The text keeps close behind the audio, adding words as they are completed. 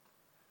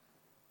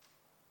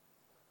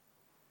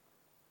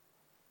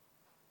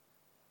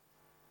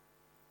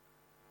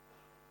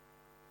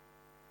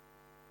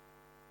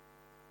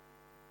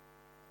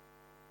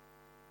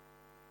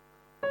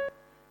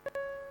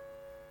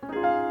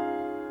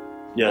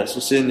Yeah, so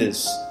sin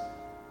is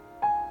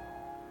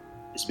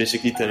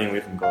basically turning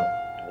away from God.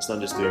 It's not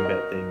just doing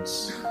bad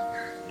things.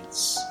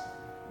 It's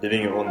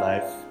living your own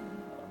life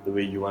the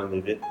way you want to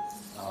live it.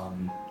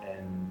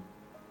 And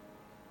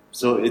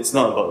so it's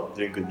not about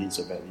doing good deeds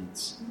or bad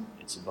deeds.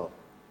 It's about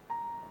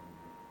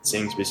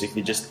things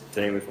basically just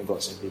turning away from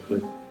God, simply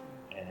put.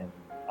 And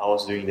I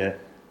was doing that.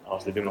 I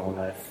was living my own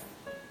life.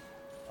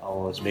 I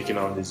was making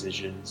my own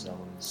decisions. I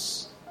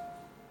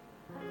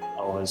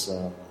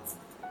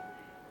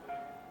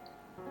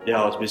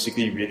was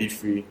basically really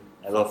free.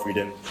 I love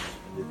freedom.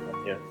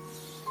 I'm here.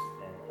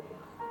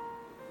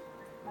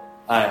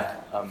 Hi,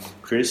 I'm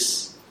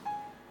Chris.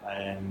 I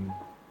am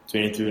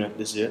 22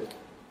 this year.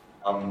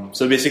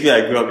 So basically,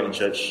 I grew up in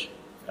church.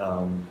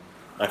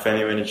 My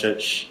family went to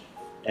church,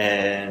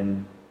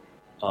 and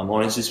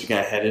honestly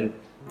speaking,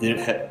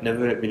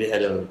 never really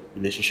had a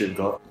relationship with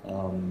God.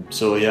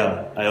 So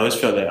yeah, I always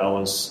felt like I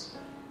was,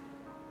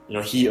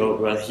 he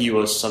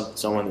was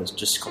someone that's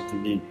just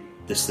completely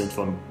distant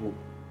from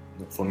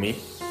me,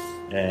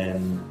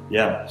 and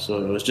yeah, so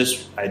it was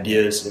just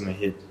ideas in my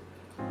head.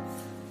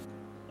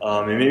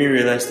 It made me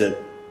realize that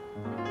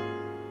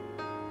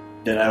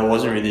I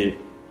wasn't really,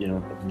 a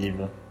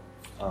believer.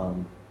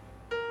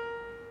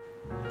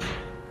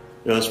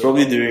 It was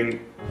probably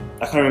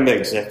I can't remember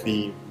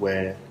exactly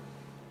where,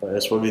 but it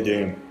was probably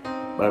during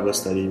Bible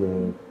study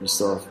where we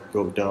sort of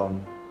broke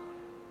down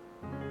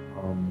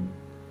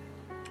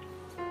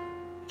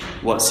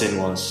what sin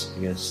was.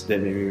 I guess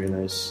that made me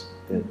realize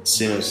that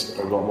sin was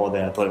a lot more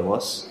than I thought it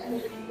was,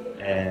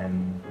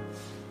 and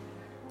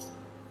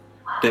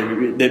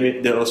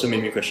that also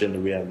made me question the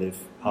way I live,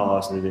 how I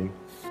was living.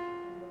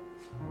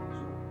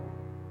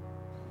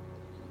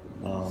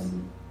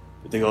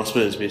 The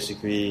gospel is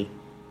basically,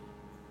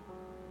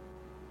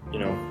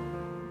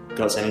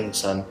 God sending His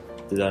Son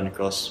to die on the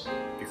cross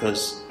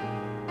because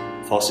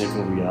of how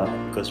sinful we are,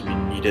 because we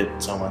needed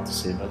someone to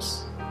save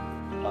us.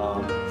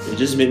 It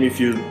just made me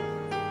feel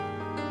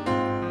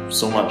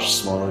so much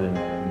smaller than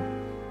I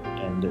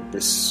am, and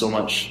there's a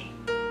much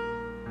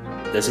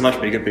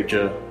bigger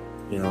picture,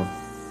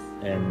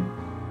 and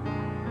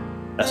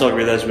I sort of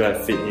realized where I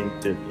fit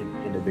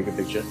in the bigger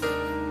picture.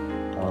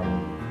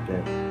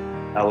 That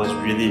I was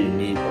really in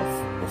need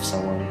of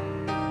someone,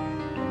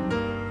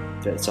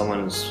 and that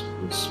someone is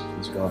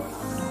God.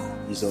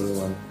 He's the only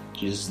one.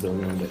 Jesus is the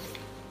only one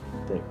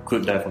that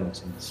could die for my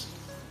sins.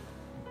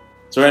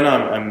 So right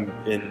now I'm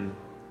in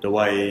the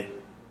YA,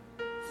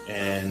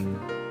 and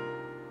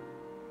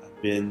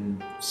I've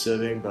been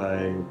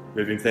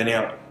we've been planning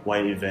out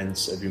YA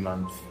events every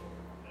month,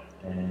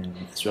 and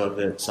as well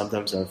that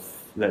sometimes I've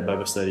led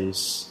Bible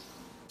studies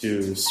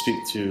to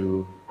speak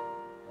to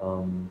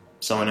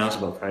someone else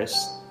about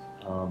Christ,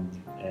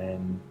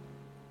 and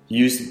he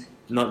used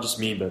not just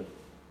me but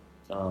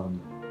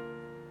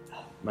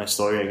my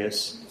story, I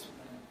guess.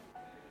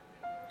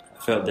 I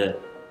felt that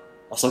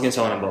I was talking to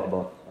someone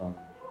about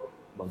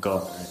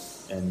God, right?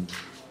 And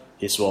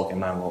his walk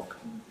and my walk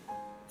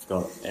with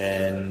God,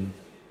 and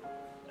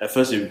at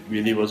first it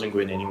really wasn't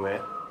going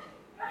anywhere.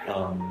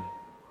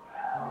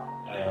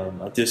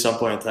 Until some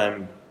point in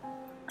time,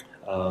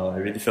 I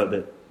really felt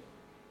that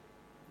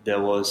there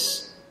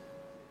was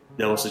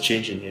a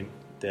change in him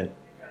that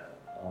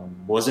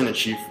wasn't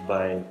achieved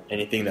by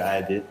anything that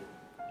I did,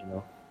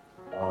 and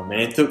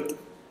it took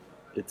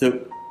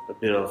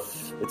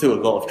a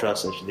lot of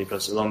trust actually,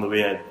 because along the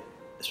way,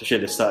 especially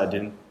at the start, I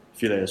didn't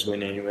feel like it was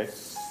going anywhere.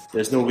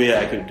 There's no way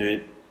I could do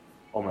it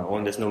on my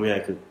own. There's no way I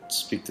could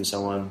speak to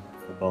someone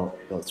about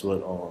God's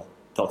word or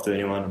talk to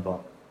anyone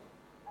about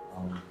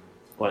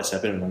what has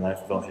happened in my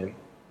life without him,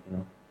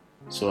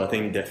 So I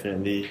think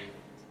definitely,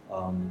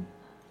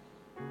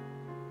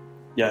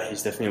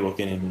 he's definitely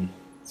working in me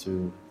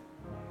to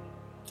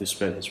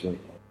spread his word.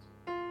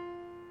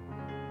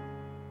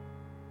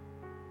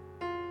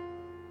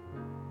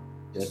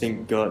 I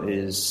think God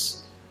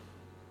is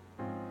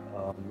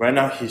right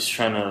now. He's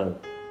trying to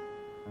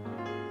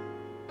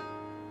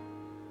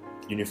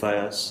unify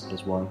us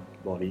as one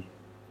body,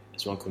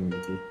 as one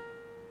community,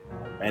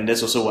 and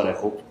that's also what I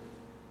hope.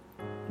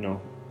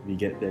 We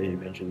get there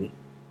eventually,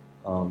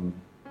 and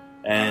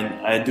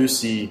I do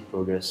see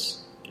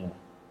progress.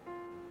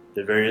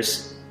 The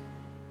various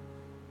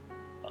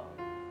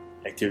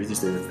activities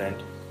that we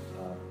planned,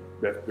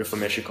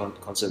 Reformation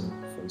concert,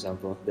 for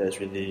example, that has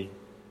really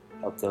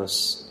helped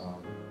us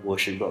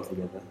worship God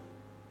together,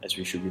 as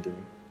we should be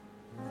doing,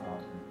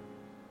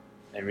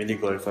 and really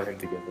glorify Him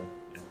together.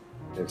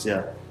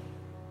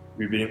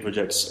 Rebuilding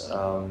projects.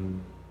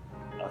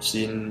 I've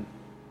seen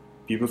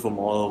people from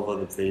all over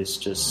the place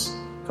just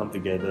come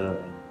together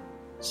and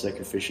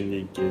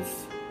sacrificially give.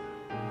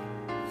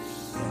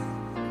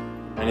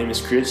 My name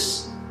is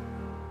Chris,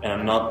 and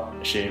I'm not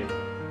ashamed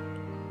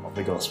of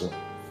the gospel.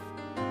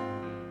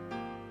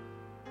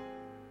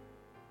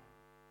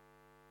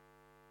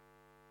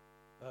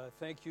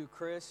 Thank you,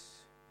 Chris.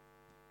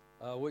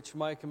 Which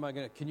mic am I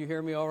going to... Can you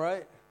hear me all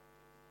right?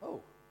 Oh.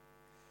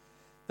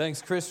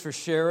 Thanks, Chris, for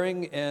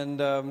sharing.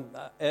 And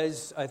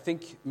as I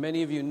think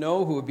many of you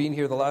know who have been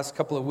here the last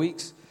couple of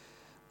weeks,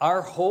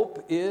 Our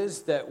hope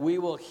is that we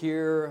will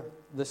hear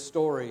the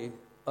story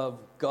of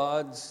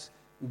God's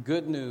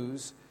good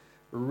news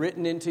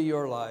written into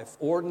your life,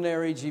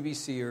 ordinary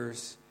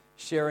GBCers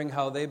sharing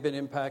how they've been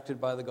impacted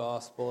by the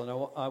gospel.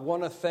 And I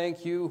want to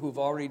thank you who've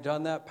already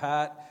done that.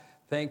 Pat,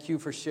 thank you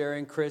for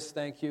sharing. Chris,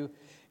 thank you.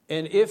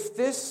 And if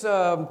this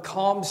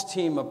comms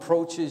team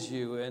approaches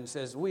you and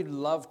says, we'd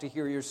love to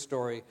hear your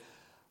story,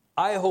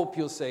 I hope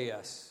you'll say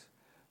yes.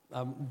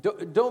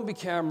 Don't be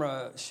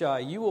camera shy.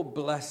 You will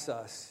bless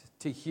us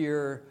to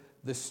hear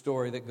the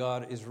story that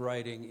God is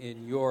writing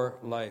in your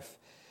life.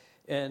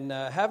 And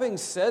having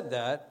said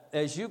that,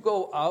 as you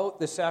go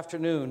out this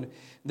afternoon,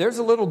 there's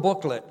a little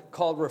booklet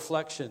called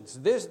Reflections.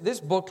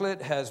 This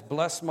booklet has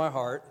blessed my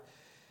heart.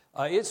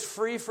 It's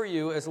free for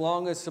you as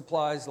long as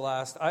supplies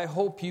last. I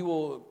hope you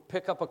will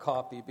pick up a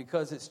copy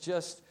because it's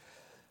just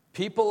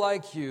people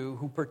like you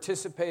who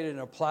participated in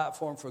a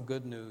platform for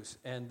good news,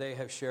 and they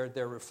have shared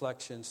their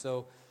reflections.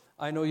 So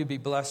I know you'll be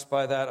blessed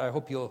by that. I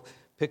hope you'll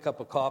pick up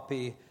a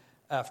copy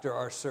after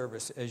our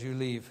service as you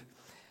leave.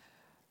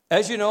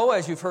 As you know,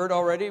 as you've heard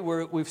already,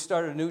 we've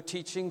started a new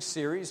teaching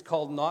series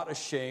called Not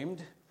Ashamed.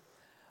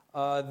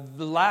 The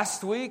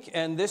last week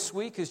and this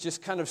week is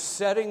just kind of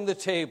setting the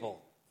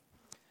table.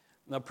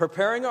 Now,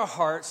 preparing our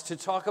hearts to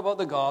talk about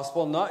the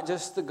gospel, not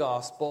just the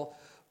gospel,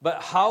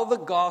 but how the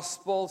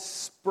gospel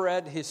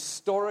spread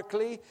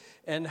historically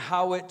and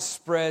how it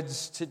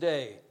spreads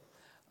today.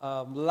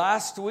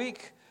 Last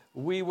week,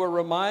 we were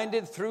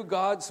reminded through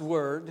God's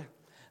word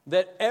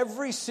that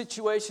every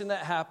situation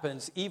that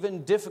happens,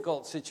 even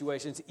difficult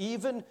situations,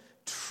 even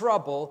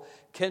trouble,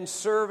 can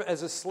serve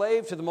as a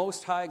slave to the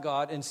Most High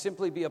God and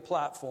simply be a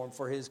platform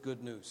for His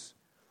good news.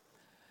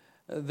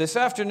 This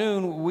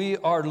afternoon, we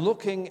are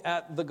looking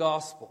at the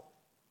gospel,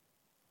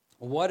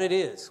 what it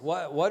is.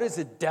 What is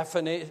the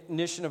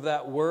definition of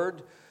that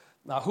word?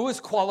 Now, who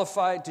is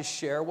qualified to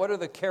share? What are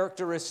the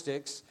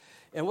characteristics?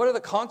 And what are the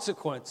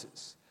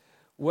consequences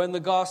when the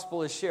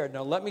gospel is shared?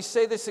 Now, let me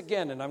say this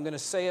again, and I'm going to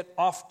say it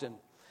often,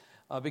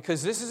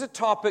 because this is a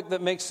topic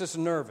that makes us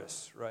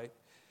nervous, right?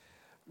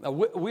 Now,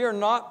 we are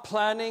not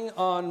planning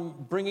on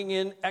bringing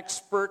in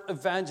expert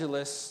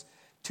evangelists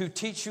to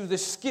teach you the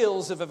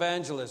skills of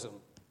evangelism.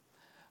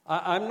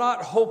 I'm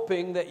not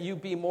hoping that you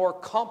be more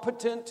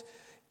competent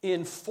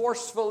in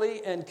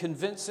forcefully and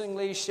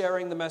convincingly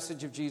sharing the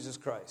message of Jesus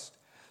Christ.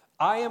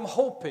 I am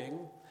hoping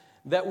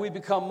that we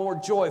become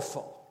more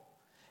joyful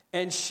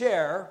and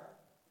share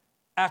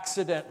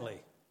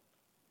accidentally.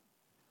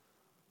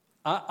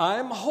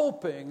 I'm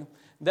hoping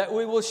that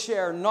we will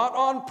share not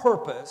on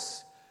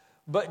purpose,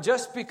 but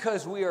just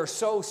because we are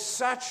so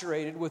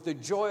saturated with the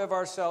joy of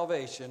our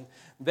salvation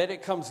that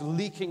it comes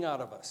leaking out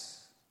of us.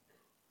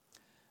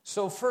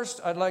 So first,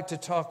 I'd like to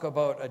talk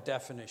about a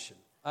definition.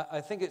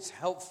 I think it's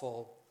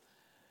helpful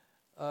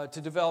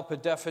to develop a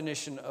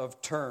definition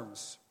of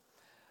terms.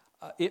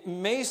 It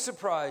may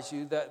surprise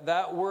you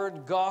that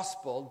word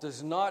gospel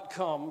does not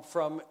come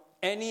from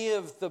any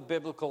of the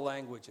biblical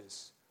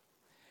languages.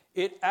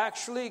 It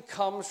actually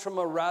comes from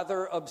a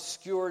rather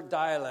obscure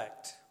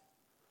dialect,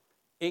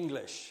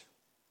 English.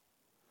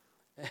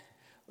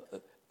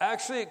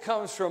 Actually, it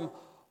comes from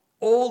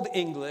Old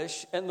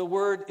English, and the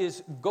word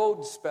is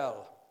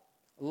Godspell.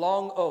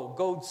 Long O,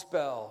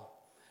 Godspell,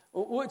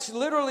 which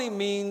literally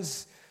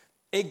means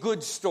a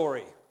good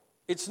story.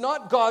 It's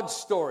not God's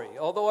story,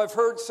 although I've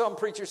heard some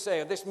preachers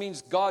say this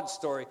means God's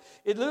story.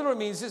 It literally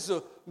means this is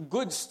a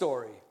good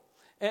story.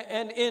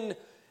 And in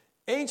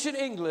ancient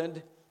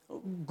England,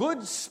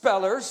 good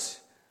spellers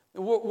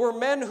were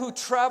men who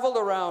traveled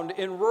around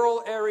in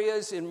rural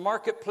areas, in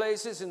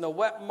marketplaces, in the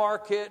wet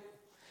market,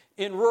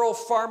 in rural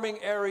farming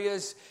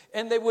areas,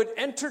 and they would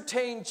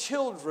entertain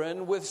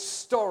children with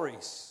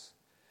stories.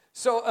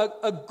 So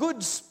a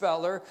good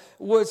speller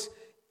was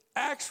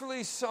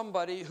actually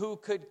somebody who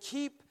could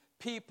keep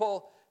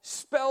people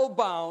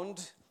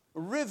spellbound,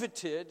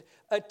 riveted,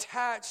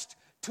 attached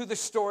to the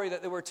story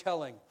that they were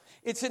telling.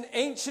 It's an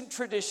ancient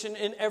tradition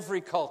in every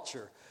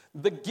culture,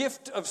 the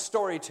gift of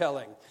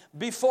storytelling.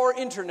 Before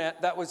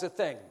internet, that was a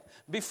thing.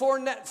 Before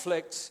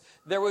Netflix,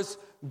 there was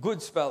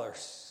good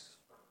spellers.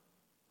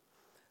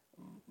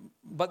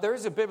 But there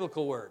is a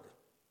biblical word.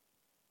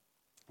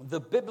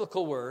 The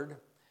biblical word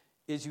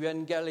is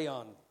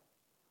euangelion,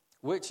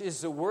 which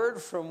is the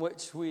word from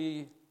which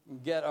we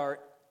get our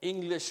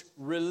English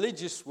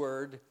religious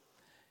word,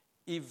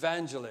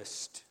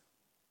 evangelist.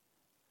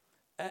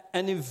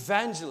 An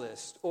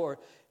evangelist, or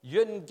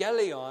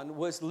euangelion,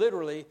 was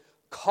literally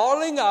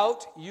calling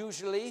out,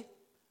 usually,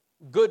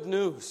 good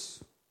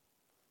news.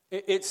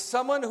 It's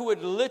someone who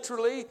would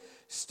literally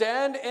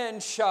stand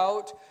and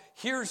shout,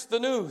 here's the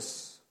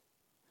news.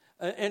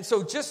 And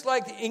so just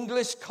like the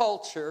English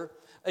culture,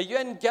 a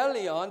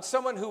euangelion,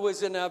 someone who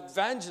was an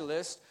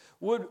evangelist,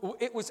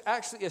 it was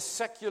actually a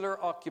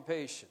secular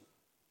occupation.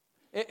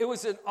 It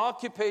was an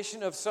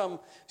occupation of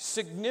some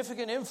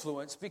significant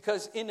influence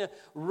because in a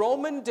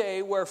Roman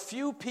day where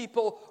few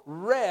people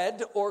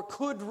read or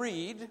could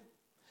read,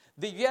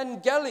 the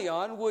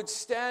euangelion would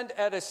stand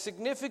at a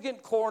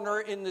significant corner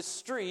in the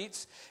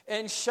streets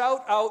and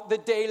shout out the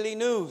daily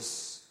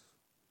news.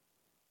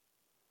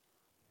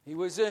 He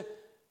was a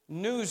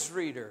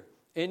newsreader.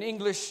 In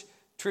English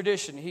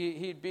tradition,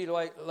 he'd be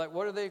like,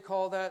 what do they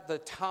call that? The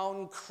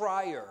town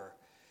crier.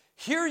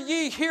 Hear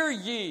ye, hear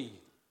ye.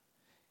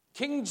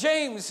 King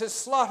James has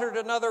slaughtered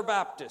another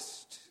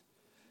Baptist.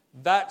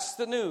 That's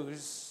the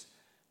news.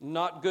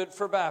 Not good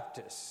for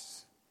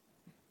Baptists.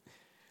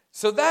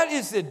 So that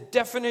is the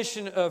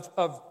definition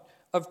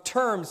of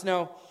terms.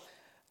 Now,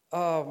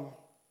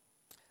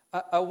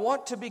 I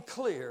want to be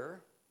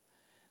clear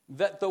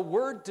that the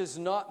word does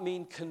not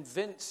mean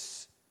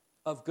convince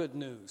of good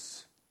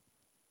news.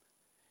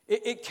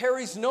 It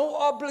carries no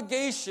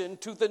obligation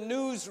to the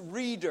news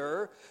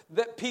reader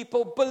that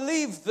people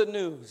believe the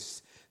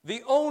news.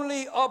 The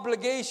only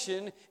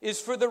obligation is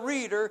for the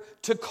reader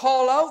to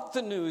call out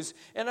the news.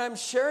 And I'm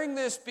sharing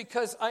this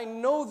because I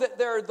know that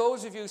there are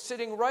those of you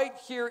sitting right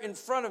here in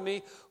front of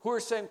me who are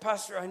saying,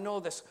 Pastor, I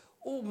know this.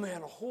 Oh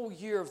man, a whole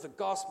year of the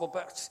gospel,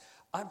 but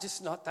I'm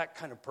just not that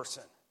kind of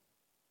person.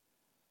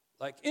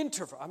 Like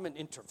introvert, I'm an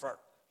introvert.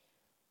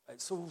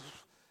 So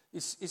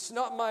it's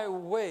not my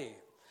way.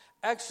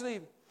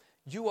 Actually,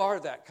 you are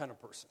that kind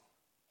of person.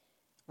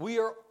 We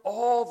are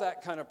all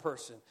that kind of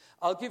person.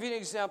 I'll give you an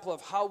example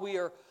of how we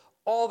are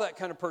all that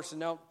kind of person.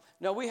 Now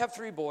we have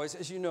 3 boys,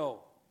 as you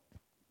know.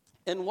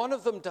 And one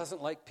of them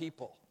doesn't like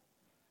people.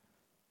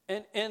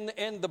 And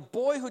the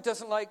boy who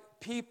doesn't like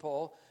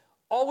people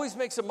always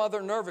makes a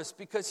mother nervous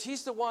because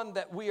he's the one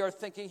that we are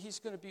thinking he's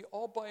going to be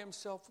all by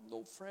himself,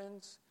 no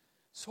friends,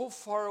 so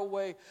far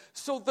away.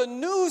 So the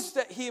news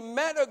that he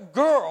met a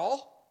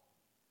girl,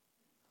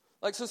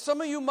 like, so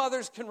some of you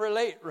mothers can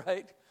relate,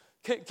 right?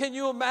 Can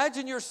you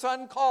imagine your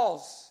son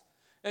calls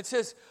and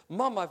says,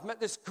 Mom, I've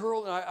met this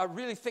girl and I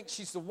really think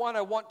she's the one.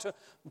 I want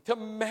to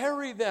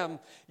marry them.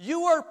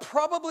 You are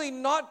probably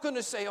not going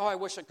to say, oh, I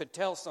wish I could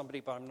tell somebody,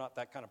 but I'm not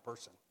that kind of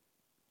person.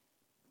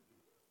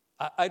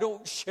 I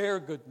don't share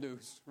good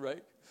news,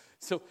 right?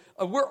 So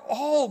we're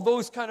all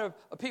those kind of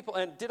people.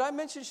 And did I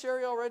mention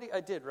Sherry already? I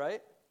did,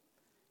 right?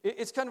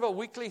 It's kind of a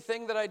weekly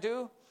thing that I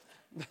do.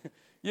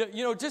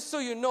 You know, just so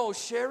you know,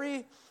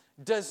 Sherry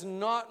does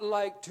not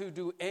like to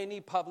do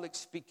any public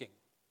speaking.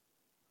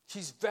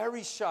 She's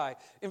very shy.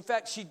 In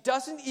fact, she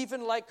doesn't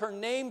even like her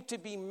name to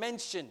be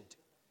mentioned.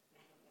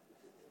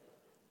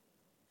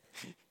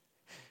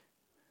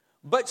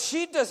 But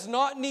she does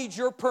not need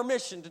your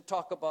permission to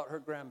talk about her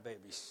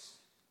grandbabies.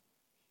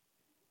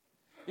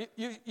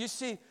 You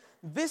see,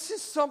 this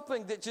is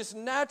something that just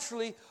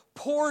naturally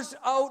pours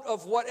out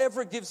of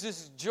whatever gives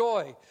us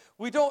joy.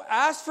 We don't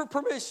ask for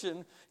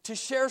permission to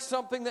share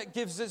something that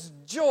gives us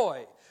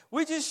joy.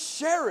 We just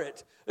share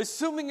it,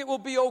 assuming it will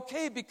be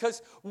okay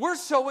because we're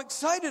so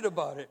excited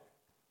about it.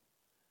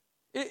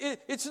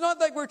 It's not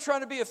like we're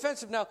trying to be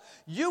offensive. Now,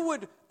 you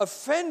would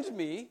offend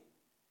me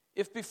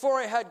if before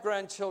I had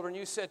grandchildren,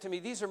 you said to me,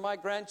 these are my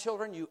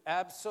grandchildren, you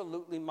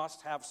absolutely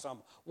must have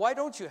some. Why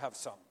don't you have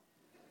some?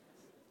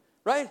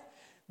 Right?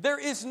 There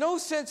is no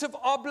sense of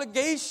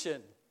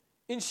obligation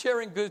in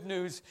sharing good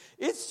news.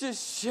 It's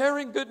just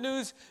sharing good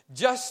news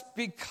just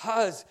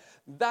because.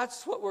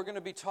 That's what we're going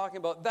to be talking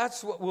about.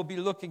 That's what we'll be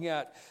looking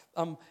at.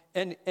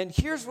 And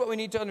here's what we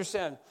need to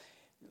understand.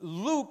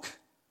 Luke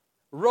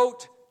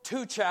wrote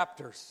 2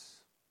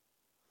 chapters.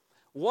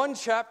 One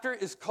chapter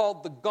is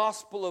called the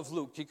Gospel of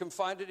Luke. You can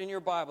find it in your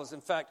Bibles.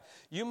 In fact,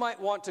 you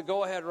might want to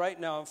go ahead right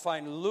now and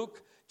find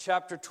Luke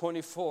chapter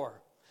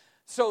 24.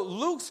 So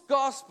Luke's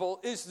Gospel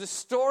is the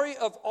story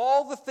of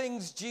all the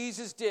things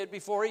Jesus did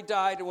before he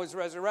died and was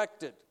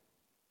resurrected.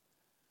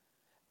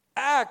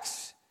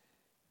 Acts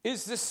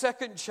is the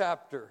 2nd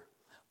chapter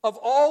of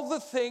all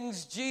the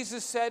things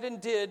Jesus said and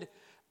did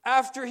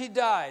after he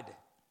died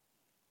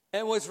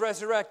and was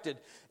resurrected.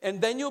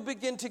 And then you'll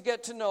begin to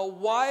get to know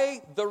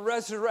why the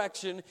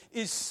resurrection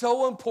is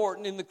so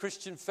important in the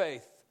Christian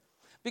faith.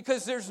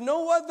 Because there's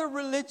no other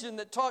religion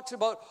that talks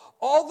about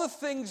all the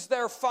things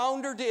their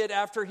founder did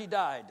after he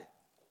died.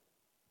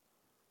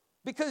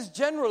 Because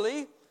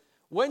generally,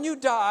 when you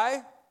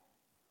die,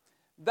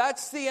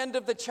 that's the end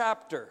of the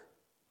chapter.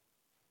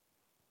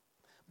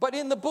 But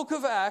in the book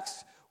of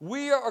Acts,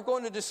 we are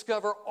going to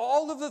discover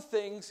all of the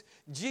things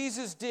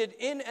Jesus did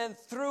in and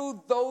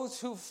through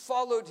those who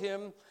followed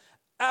him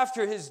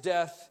after his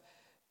death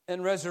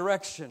and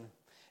resurrection.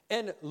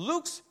 And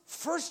Luke's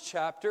first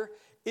chapter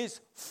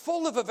is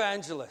full of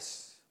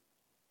evangelists.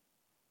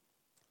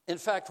 In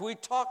fact, we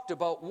talked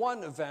about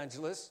one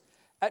evangelist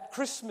at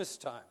Christmas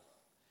time.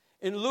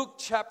 In Luke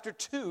chapter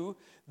 2,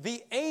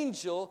 the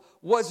angel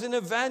was an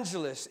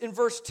evangelist. In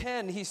verse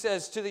 10, he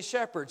says to the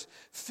shepherds,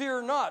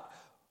 "Fear not,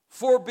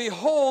 for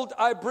behold,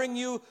 I bring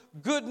you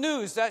good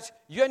news." That's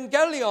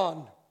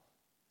euangelion.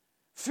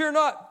 Fear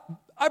not,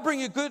 I bring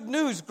you good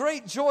news,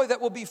 great joy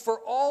that will be for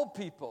all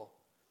people.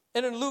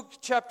 And in Luke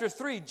chapter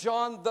 3,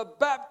 John the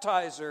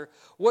Baptizer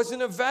was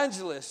an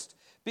evangelist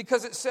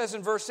because it says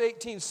in verse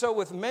 18, "So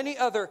with many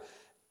other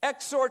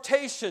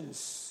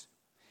exhortations,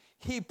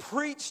 he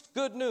preached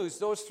good news."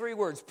 Those 3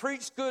 words,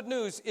 preached good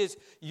news, is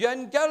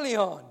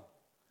euangelion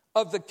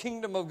of the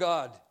kingdom of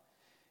God.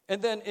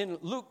 And then in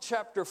Luke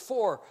chapter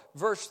 4,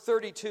 verse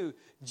 32,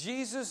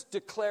 Jesus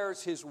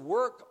declares his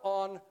work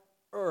on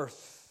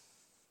earth.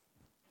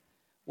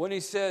 When he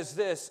says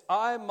this,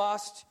 I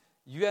must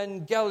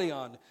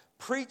euangelion,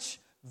 preach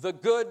the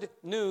good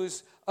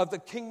news of the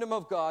kingdom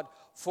of God,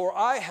 for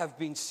I have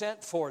been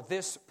sent for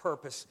this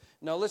purpose.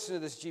 Now listen to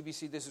this,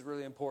 GBC, this is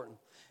really important.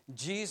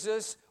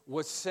 Jesus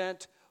was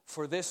sent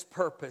for this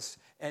purpose,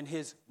 and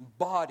his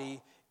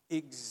body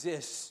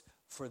exists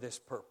for this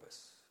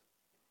purpose.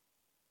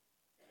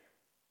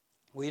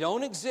 We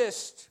don't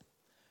exist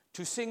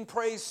to sing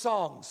praise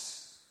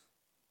songs.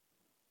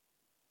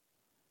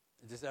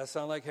 Does that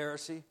sound like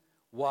heresy?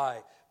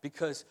 Why?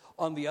 Because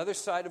on the other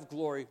side of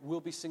glory, we'll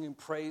be singing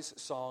praise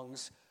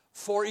songs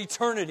for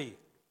eternity.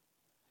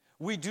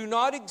 We do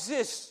not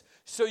exist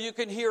so you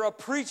can hear a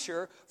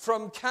preacher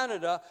from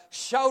Canada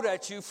shout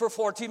at you for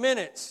 40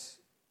 minutes.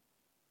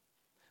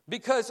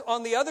 Because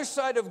on the other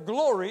side of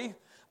glory,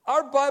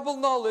 our Bible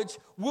knowledge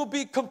will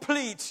be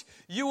complete.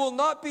 You will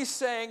not be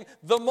saying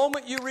the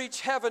moment you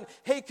reach heaven,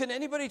 hey, can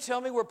anybody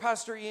tell me where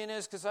Pastor Ian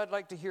is? Because I'd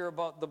like to hear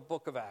about the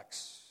book of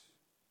Acts.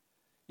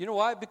 You know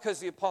why? Because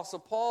the Apostle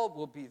Paul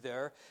will be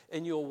there,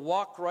 and you'll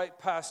walk right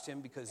past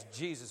him because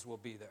Jesus will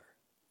be there.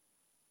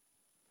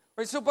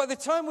 Right, so by the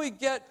time we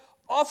get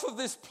off of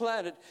this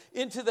planet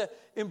into the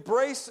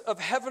embrace of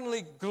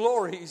heavenly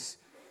glories,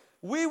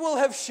 we will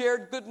have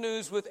shared good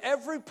news with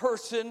every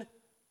person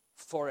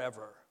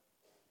forever.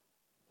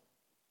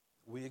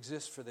 We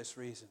exist for this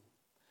reason.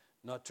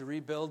 Not to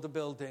rebuild the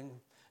building,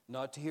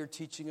 not to hear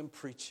teaching and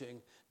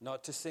preaching,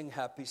 not to sing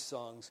happy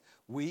songs.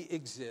 We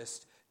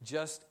exist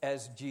just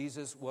as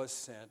Jesus was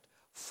sent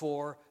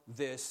for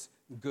this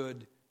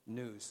good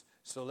news.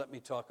 So let me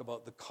talk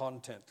about the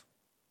content.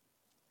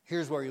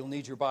 Here's where you'll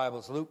need your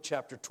Bibles, Luke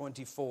chapter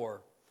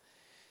 24.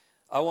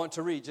 I want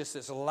to read just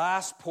this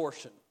last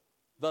portion,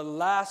 the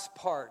last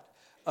part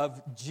of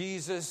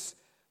Jesus'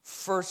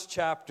 first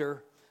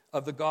chapter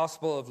of the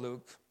Gospel of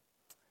Luke.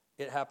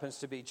 It happens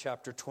to be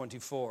chapter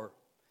 24.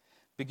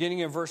 Beginning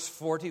in verse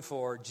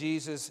 44,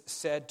 Jesus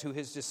said to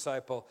his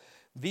disciple,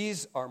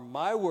 "These are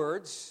my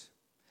words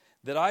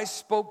that I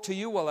spoke to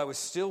you while I was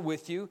still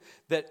with you,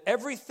 that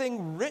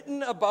everything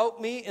written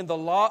about me in the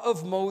law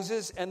of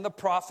Moses and the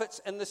prophets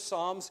and the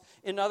Psalms,"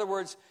 in other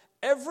words,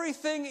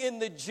 everything in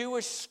the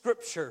Jewish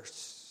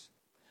scriptures,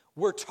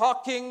 were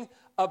talking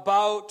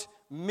about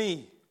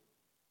me.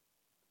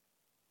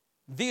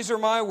 These are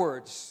my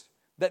words,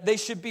 that they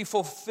should be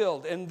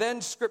fulfilled. And then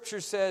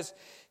Scripture says,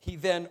 he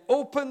then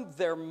opened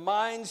their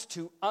minds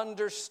to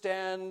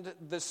understand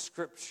the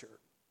Scripture.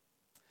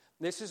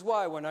 This is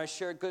why when I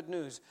share good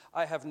news,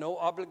 I have no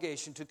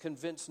obligation to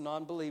convince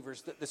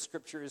non-believers that the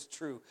Scripture is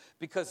true.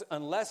 Because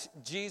unless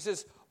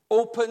Jesus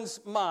opens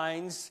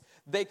minds,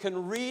 they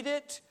can read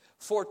it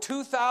for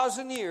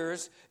 2,000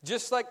 years,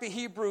 just like the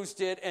Hebrews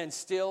did, and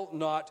still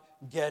not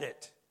get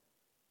it.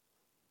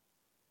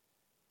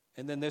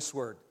 And then this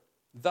word,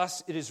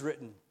 thus it is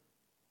written,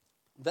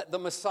 that the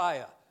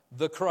Messiah,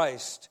 the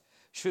Christ,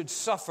 should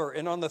suffer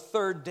and on the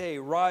third day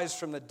rise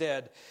from the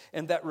dead,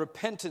 and that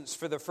repentance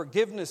for the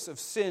forgiveness of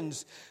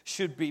sins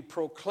should be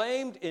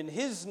proclaimed in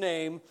his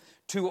name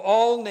to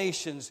all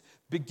nations,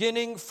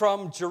 beginning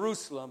from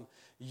Jerusalem.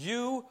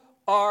 You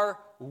are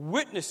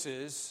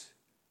witnesses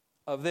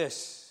of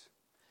this.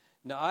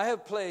 Now, I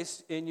have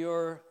placed in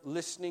your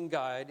listening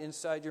guide,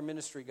 inside your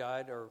ministry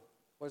guide, or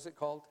what is it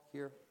called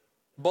here?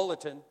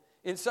 Bulletin.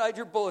 Inside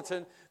your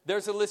bulletin,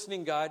 there's a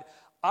listening guide.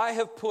 I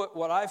have put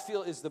what I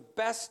feel is the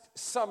best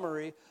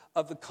summary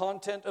of the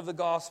content of the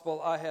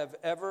gospel I have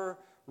ever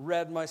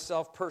read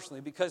myself personally,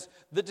 because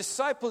the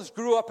disciples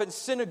grew up in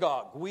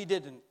synagogue. We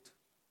didn't.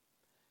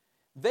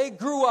 They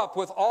grew up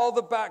with all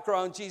the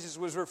background Jesus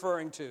was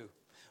referring to.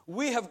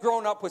 We have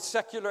grown up with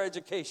secular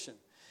education.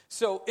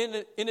 So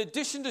in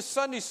addition to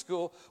Sunday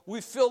school,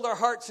 we filled our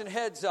hearts and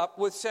heads up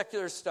with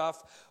secular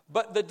stuff,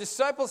 but the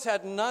disciples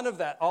had none of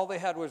that. All they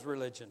had was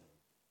religion.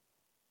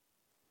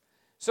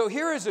 So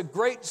here is a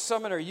great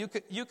summary.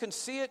 You can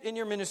see it in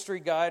your ministry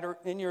guide or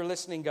in your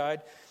listening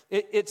guide.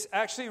 It's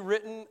actually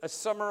written, a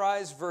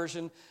summarized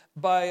version,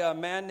 by a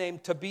man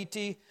named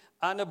Thabiti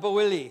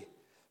Anyabwile,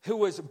 who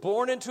was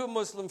born into a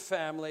Muslim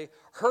family,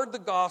 heard the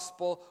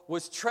gospel,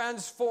 was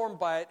transformed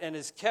by it, and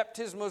has kept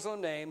his Muslim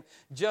name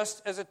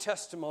just as a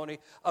testimony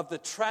of the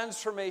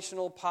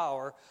transformational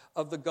power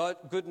of the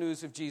good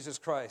news of Jesus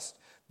Christ.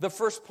 The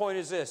first point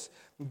is this: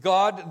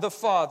 God the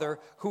Father,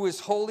 who is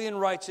holy and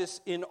righteous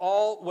in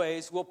all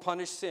ways, will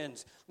punish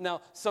sins.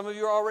 Now, some of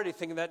you are already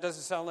thinking that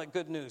doesn't sound like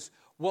good news.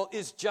 Well,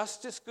 is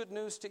justice good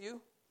news to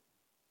you?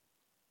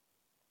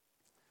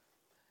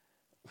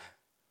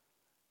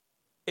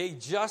 A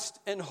just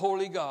and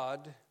holy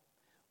God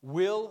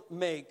will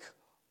make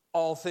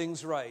all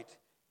things right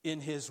in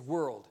his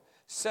world.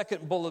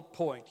 Second bullet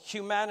point,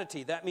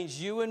 humanity. That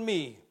means you and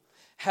me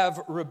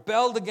have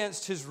rebelled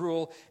against his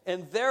rule,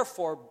 and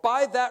therefore,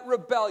 by that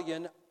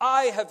rebellion,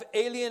 I have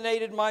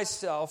alienated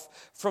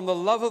myself from the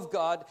love of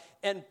God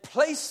and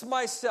placed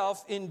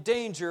myself in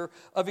danger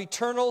of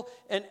eternal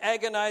and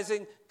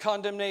agonizing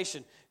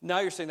condemnation. Now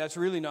you're saying that's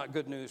really not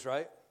good news,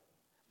 right?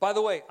 By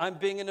the way, I'm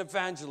being an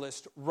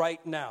evangelist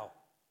right now.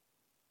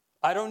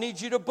 I don't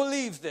need you to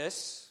believe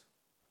this.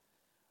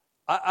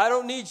 I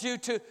don't need you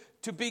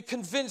to be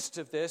convinced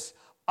of this.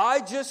 I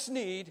just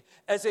need,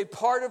 as a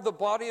part of the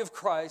body of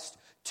Christ,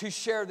 to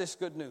share this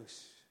good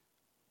news.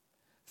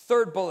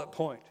 Third bullet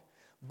point.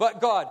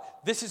 But God,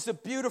 this is a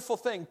beautiful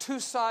thing. Two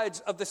sides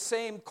of the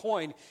same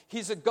coin.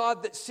 He's a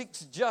God that seeks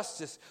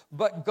justice,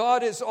 but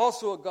God is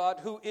also a God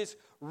who is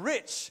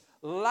rich,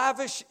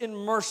 lavish in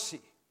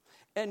mercy,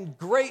 and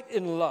great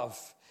in love.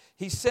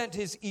 He sent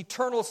his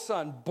eternal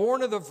Son,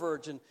 born of the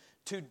Virgin,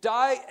 to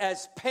die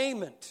as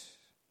payment,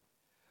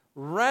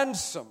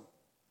 ransom,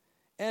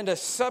 and a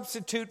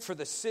substitute for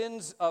the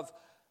sins of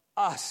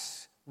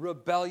us,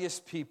 rebellious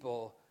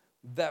people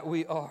that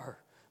we are.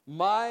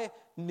 My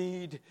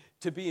need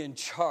to be in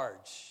charge.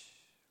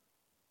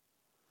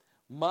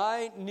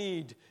 My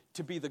need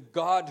to be the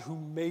God who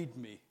made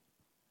me.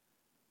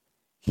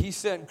 He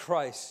sent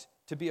Christ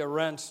to be a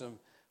ransom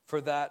for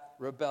that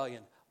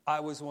rebellion. I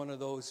was one of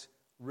those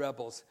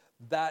rebels.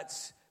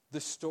 That's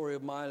the story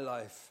of my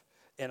life,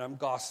 and I'm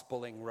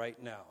gospeling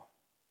right now.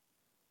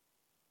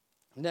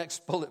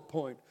 Next bullet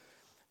point.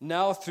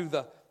 Now through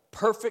the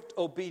perfect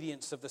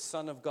obedience of the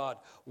Son of God.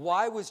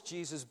 Why was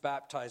Jesus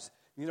baptized?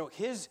 You know,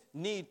 his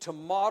need to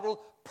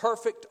model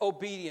perfect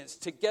obedience,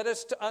 to get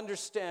us to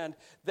understand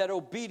that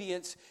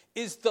obedience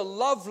is the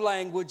love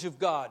language of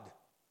God.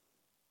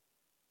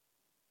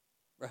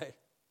 Right?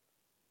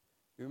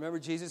 You remember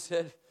Jesus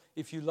said,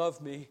 if you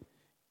love me,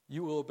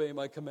 you will obey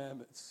my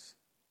commandments.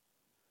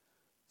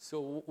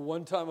 So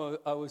one time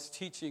I was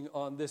teaching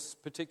on this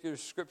particular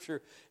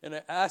scripture, and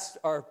I asked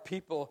our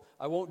people,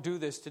 I won't do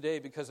this today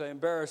because I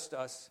embarrassed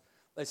us.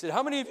 I said,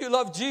 how many of you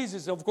love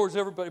Jesus? And of course,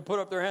 everybody put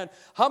up their hand.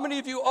 How many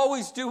of you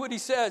always do what he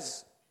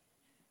says?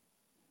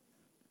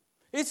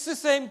 It's the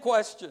same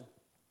question.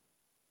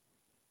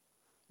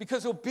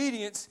 Because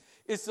obedience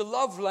is the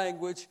love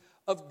language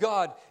of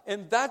God.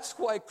 And that's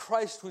why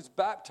Christ was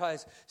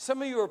baptized.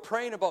 Some of you are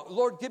praying about,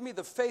 Lord, give me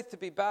the faith to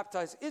be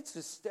baptized. It's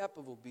a step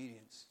of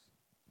obedience.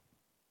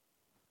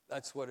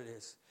 That's what it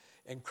is.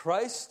 And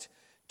Christ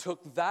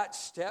took that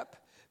step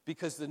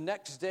because the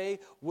next day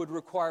would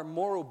require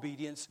more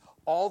obedience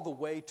all the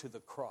way to the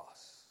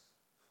cross.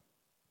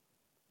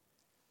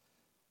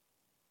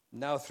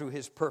 Now through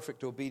his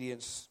perfect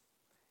obedience,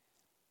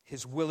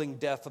 his willing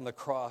death on the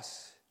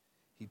cross,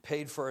 he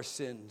paid for our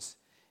sins.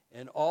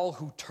 And all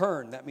who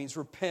turn, that means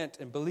repent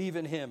and believe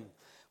in him,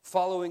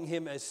 following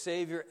him as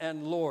Savior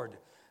and Lord,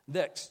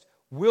 next,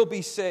 will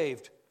be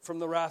saved from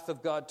the wrath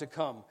of God to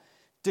come,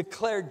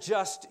 declared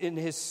just in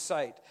his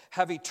sight,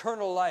 have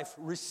eternal life,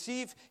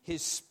 receive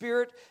his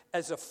Spirit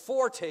as a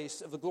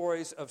foretaste of the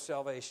glories of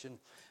salvation.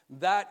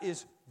 That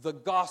is the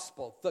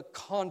gospel, the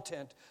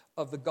content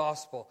of the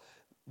gospel.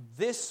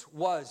 This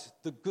was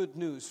the good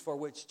news for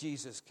which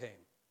Jesus came.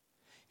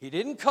 He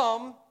didn't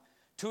come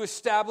to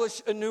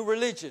establish a new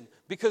religion,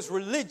 because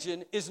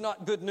religion is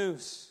not good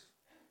news.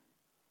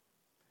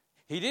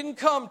 He didn't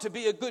come to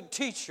be a good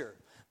teacher.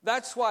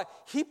 That's why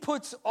he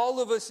puts all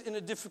of us in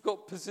a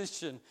difficult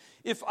position.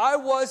 If I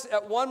was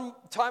at one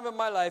time in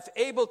my life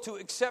able to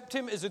accept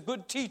him as a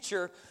good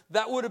teacher,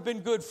 that would have been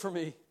good for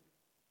me.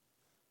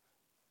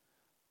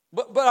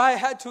 But I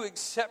had to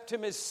accept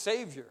him as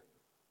Savior,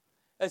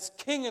 as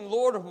King and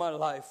Lord of my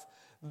life.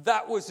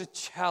 That was a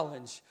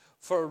challenge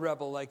for a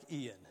rebel like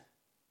Ian.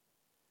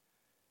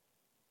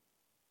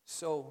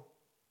 So,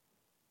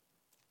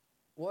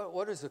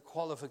 what is a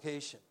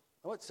qualification?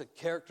 What's a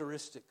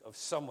characteristic of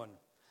someone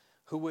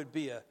who would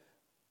be a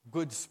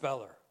good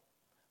speller,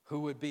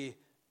 who would be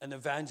an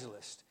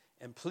evangelist?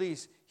 And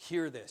please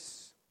hear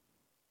this.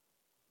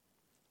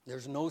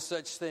 There's no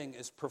such thing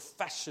as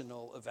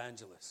professional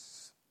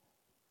evangelists.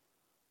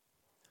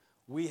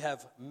 We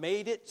have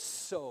made it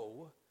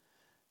so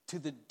to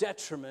the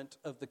detriment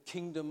of the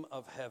kingdom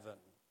of heaven.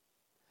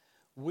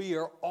 We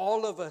are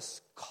all of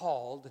us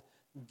called,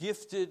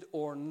 gifted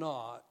or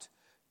not,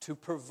 to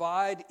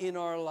provide in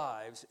our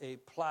lives a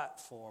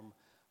platform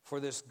for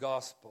this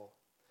gospel.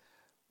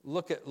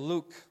 Look at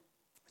Luke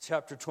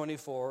chapter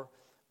 24,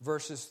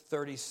 verses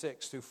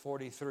 36 through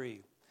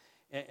 43.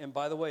 And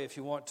by the way, if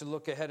you want to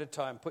look ahead of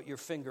time, put your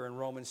finger in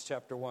Romans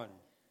chapter 1.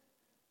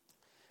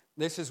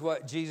 This is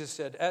what Jesus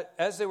said.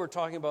 As they were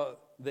talking about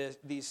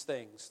these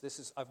things,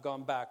 I've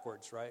gone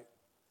backwards, right?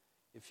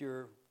 If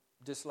you're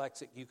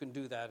dyslexic, you can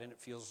do that and it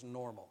feels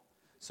normal.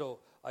 So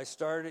I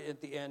started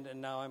at the end, and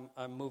now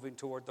I'm moving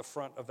toward the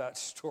front of that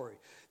story.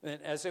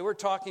 And as they were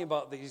talking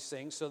about these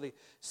things,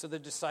 so the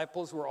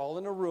disciples were all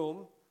in a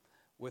room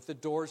with the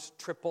doors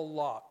triple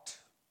locked.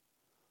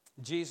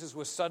 Jesus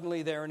was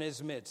suddenly there in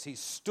his midst. He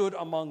stood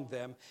among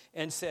them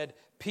and said,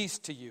 "Peace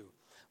to you."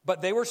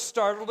 But they were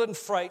startled and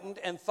frightened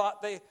and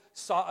thought they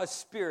saw a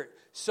spirit.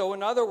 So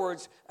in other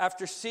words,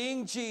 after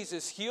seeing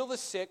Jesus heal the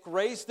sick,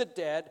 raise the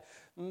dead,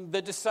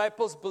 the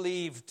disciples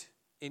believed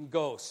in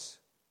ghosts.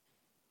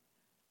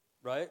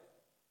 Right?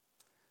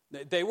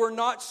 They were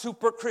not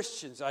super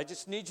Christians. I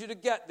just need you to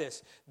get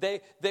this.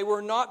 They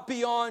were not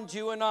beyond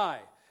you and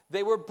I.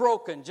 They were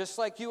broken, just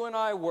like you and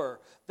I were.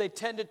 They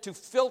tended to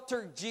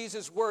filter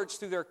Jesus' words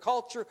through their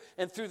culture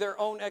and through their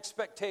own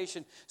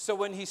expectation. So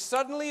when he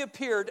suddenly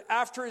appeared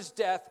after his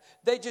death,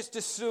 they just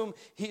assumed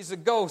he's a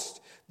ghost.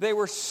 They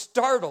were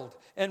startled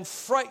and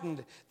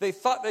frightened. They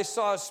thought they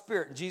saw a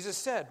spirit. Jesus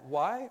said,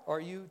 "Why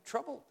are you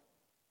troubled?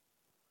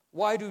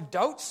 Why do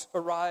doubts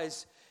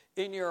arise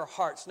in your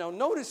hearts?" Now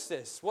notice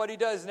this, what he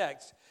does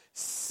next.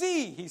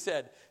 "See," he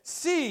said,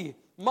 "see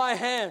my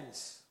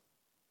hands."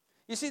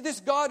 You see, this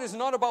God is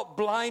not about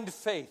blind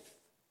faith.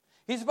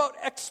 He's about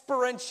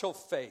experiential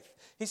faith.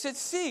 He said,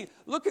 "See,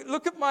 look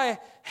at my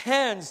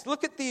hands.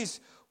 Look at these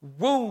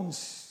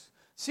wounds.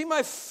 See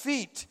my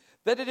feet,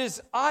 that it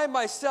is I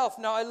myself."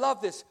 Now, I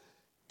love this.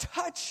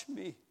 "Touch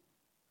me.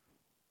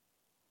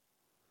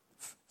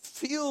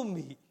 Feel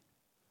me.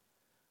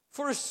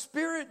 For a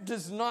spirit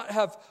does not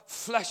have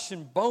flesh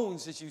and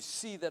bones as you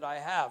see that I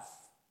have."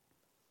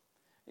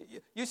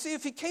 You see,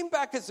 if he came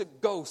back as a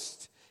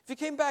ghost, if he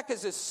came back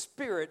as a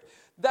spirit,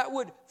 that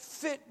would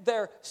fit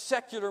their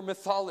secular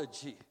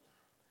mythology.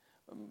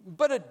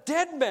 But a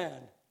dead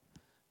man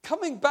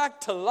coming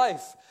back to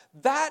life,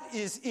 that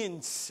is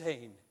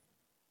insane.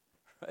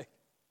 Right?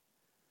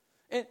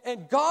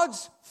 And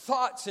God's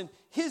thoughts and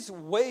his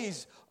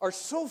ways are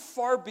so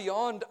far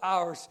beyond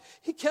ours.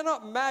 He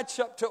cannot match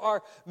up to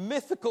our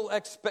mythical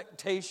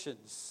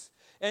expectations.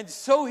 And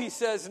so he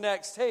says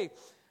next, "Hey,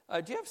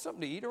 do you have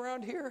something to eat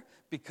around here?"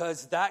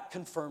 Because that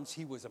confirms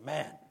he was a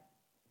man.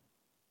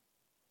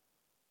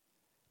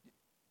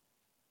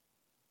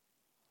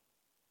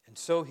 And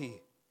so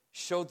he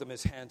showed them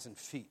his hands and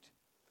feet.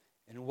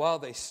 And while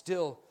they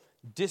still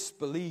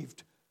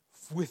disbelieved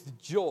with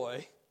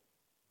joy,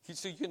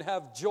 so you can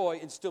have joy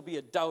and still be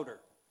a doubter.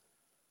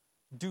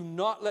 Do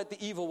not let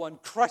the evil one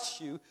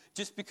crush you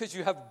just because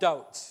you have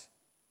doubts.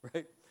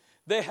 Right?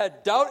 They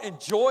had doubt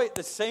and joy at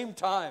the same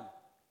time.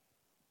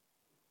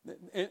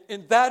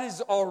 And that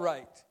is all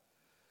right.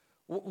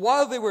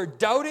 While they were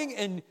doubting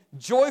and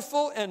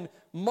joyful and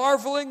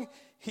marveling,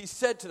 he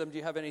said to them, "Do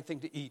you have anything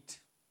to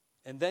eat?"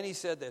 And then he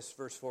said this,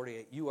 verse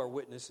 48, "You are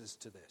witnesses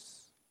to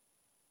this."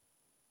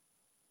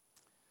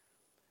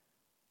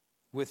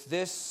 With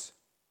this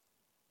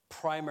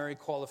primary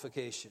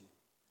qualification,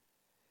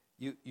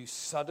 you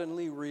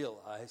suddenly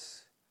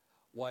realize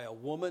why a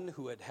woman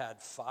who had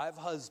had 5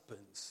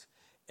 husbands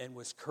and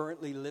was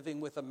currently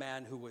living with a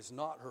man who was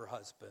not her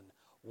husband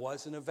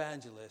was an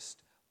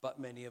evangelist, but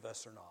many of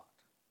us are not.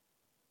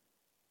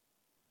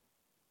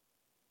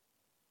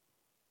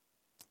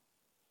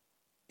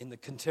 In the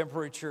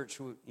contemporary church,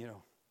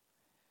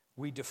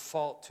 we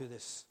default to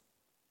this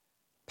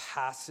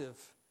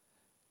passive,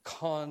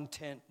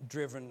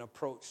 content-driven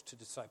approach to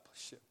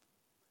discipleship.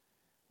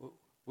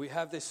 We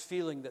have this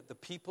feeling that the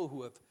people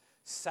who have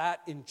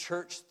sat in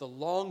church the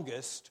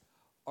longest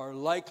are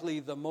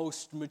likely the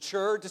most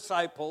mature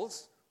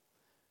disciples.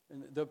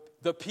 And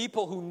the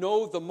people who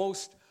know the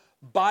most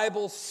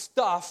Bible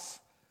stuff,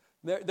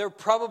 they're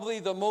probably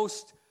the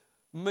most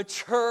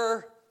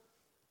mature,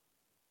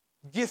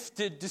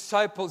 gifted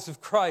disciples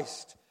of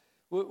Christ.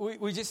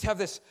 We just have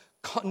this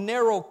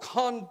narrow,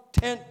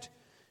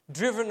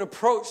 content-driven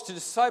approach to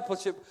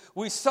discipleship.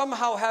 We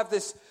somehow have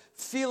this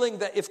feeling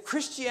that if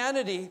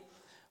Christianity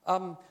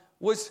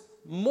was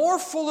more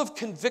full of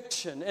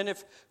conviction, and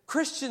if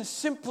Christians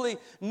simply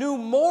knew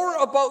more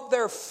about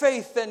their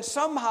faith, then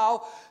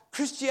somehow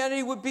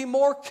Christianity would be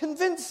more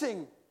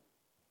convincing.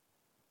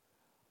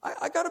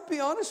 I got to be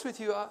honest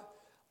with you.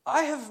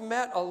 I have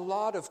met a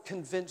lot of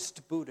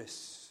convinced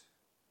Buddhists.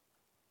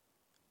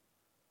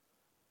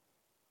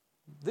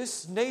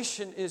 This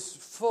nation is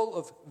full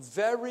of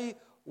very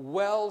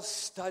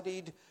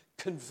well-studied,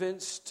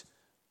 convinced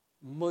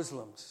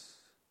Muslims.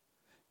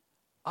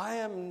 I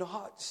am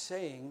not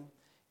saying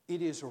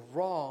it is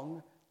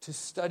wrong to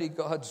study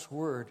God's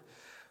Word.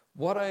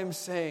 What I am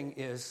saying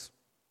is,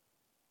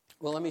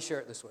 well, let me share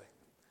it this way.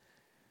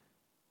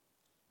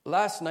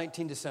 Last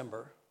 19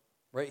 December,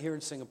 right here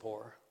in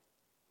Singapore,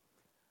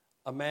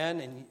 a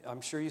man, and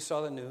I'm sure you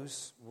saw the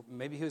news,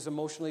 maybe he was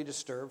emotionally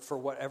disturbed for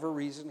whatever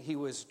reason. He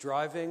was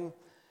driving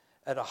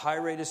at a high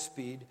rate of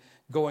speed,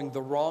 going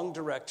the wrong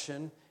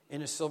direction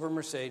in a silver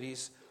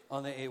Mercedes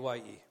on the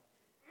AYE.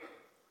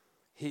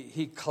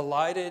 He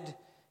collided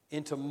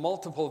into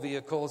multiple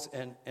vehicles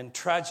and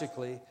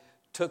tragically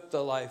took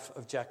the life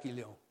of Jackie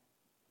Leung.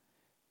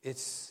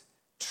 It's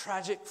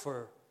tragic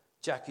for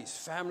Jackie's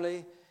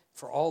family,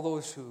 for all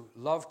those who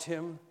loved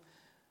him.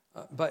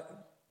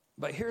 But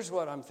here's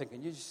what I'm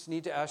thinking. You just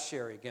need to ask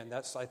Sherry again.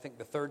 That's, I think,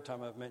 the 3rd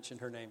time I've mentioned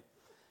her name.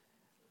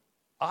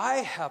 I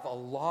have a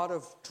lot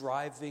of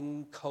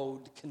driving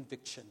code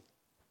conviction.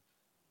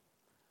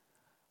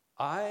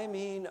 I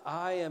mean,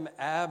 I am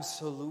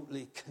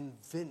absolutely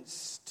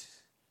convinced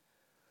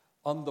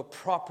on the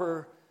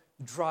proper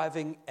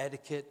driving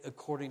etiquette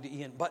according to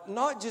Ian. But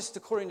not just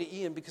according to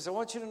Ian, because I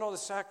want you to know the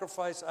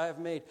sacrifice I have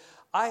made.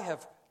 I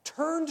have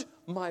turned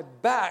my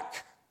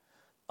back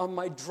on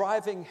my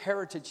driving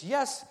heritage.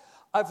 Yes,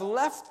 I've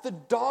left the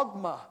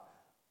dogma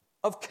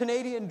of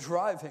Canadian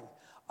driving.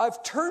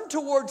 I've turned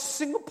towards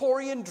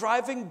Singaporean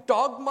driving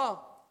dogma.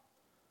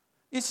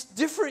 It's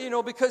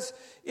different, because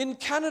in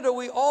Canada,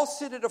 we all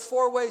sit at a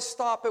four-way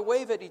stop and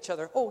wave at each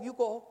other. Oh, you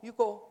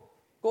go.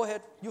 Go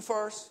ahead, you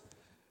first.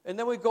 And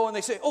then we go and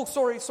they say, oh,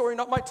 sorry,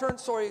 not my turn,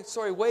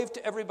 sorry, wave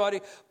to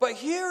everybody. But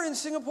here in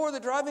Singapore, the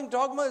driving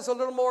dogma is a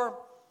little more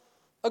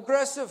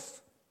aggressive,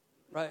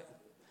 right?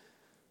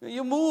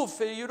 You move,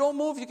 you don't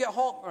move, you get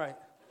honked, right?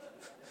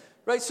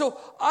 Right, so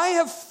I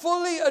have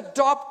fully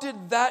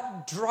adopted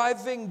that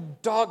driving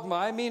dogma.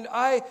 I mean,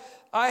 I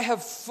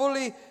have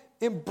fully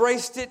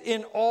embraced it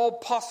in all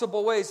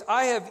possible ways.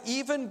 I have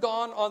even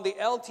gone on the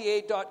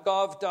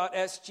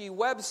lta.gov.sg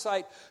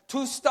website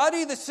to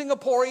study the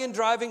Singaporean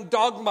driving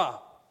dogma.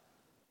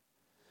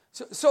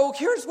 So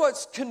here's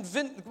what's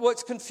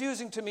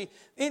confusing to me.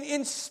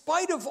 In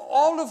spite of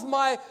all of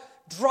my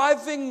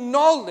driving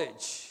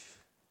knowledge,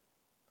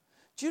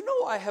 do you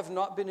know I have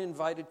not been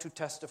invited to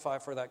testify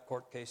for that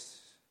court case?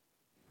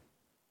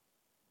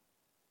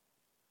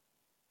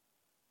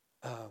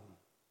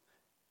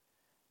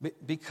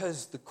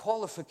 Because the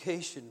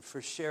qualification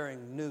for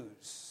sharing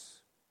news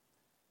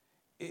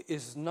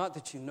is not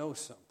that you know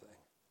something,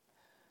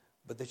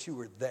 but that you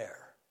were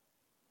there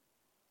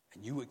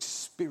and you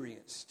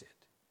experienced it.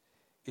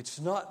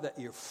 It's not that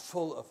you're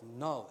full of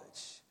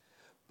knowledge,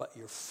 but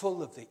you're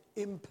full of the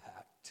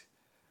impact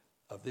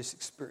of this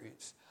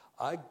experience.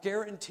 I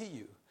guarantee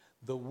you,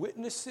 the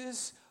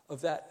witnesses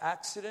of that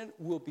accident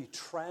will be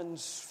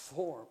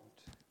transformed.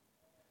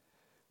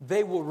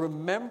 They will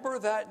remember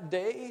that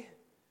day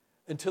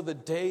until the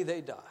day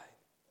they die.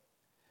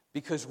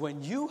 Because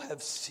when you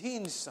have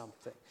seen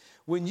something,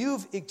 when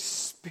you've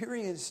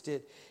experienced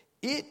it,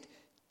 it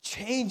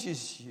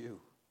changes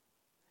you.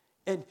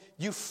 And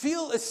you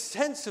feel a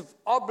sense of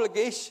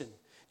obligation.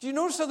 Do you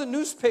notice how the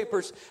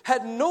newspapers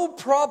had no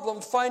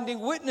problem finding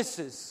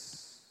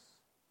witnesses?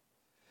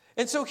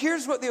 And so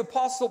here's what the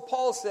Apostle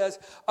Paul says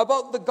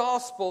about the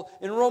gospel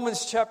in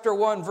Romans chapter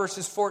 1,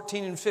 verses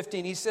 14 and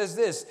 15. He says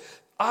this,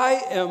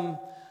 I am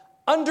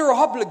under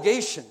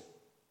obligation,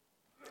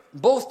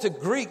 both to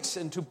Greeks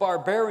and to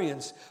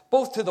barbarians,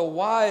 both to the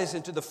wise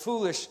and to the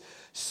foolish.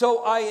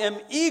 So I am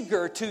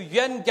eager to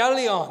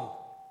euangelion,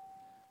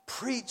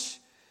 preach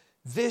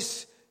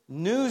this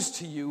news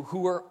to you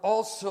who are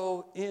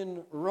also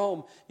in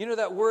Rome. You know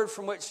that word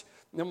from which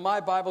my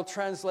Bible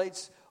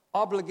translates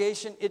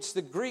obligation? It's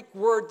the Greek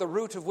word, the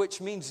root of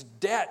which means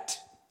debt.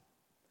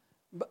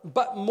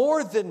 But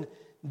more than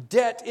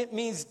debt, it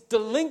means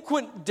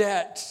delinquent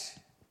debt.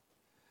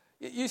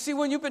 You see,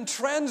 when you've been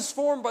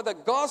transformed by the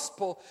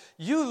gospel,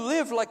 you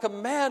live like a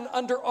man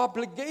under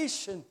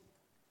obligation.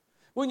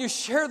 When you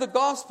share the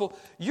gospel,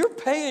 you're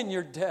paying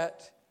your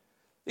debt.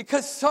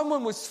 Because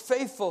someone was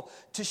faithful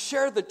to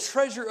share the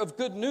treasure of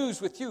good news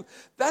with you.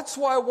 That's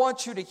why I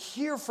want you to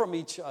hear from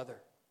each other.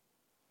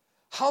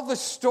 How the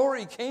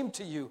story came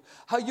to you.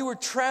 How you were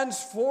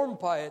transformed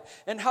by it.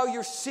 And how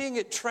you're seeing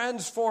it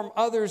transform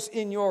others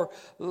in your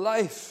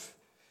life.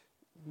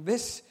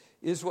 This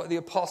is what the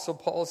Apostle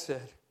Paul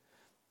said.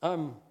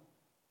 I'm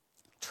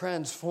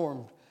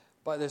transformed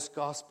by this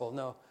gospel.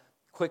 Now,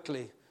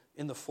 quickly,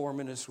 in the 4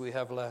 minutes we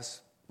have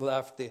left,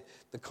 the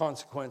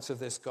consequence of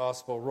this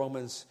gospel.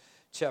 Romans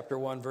chapter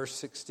 1, verse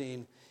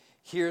 16.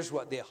 Here's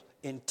what the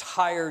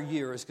entire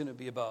year is going to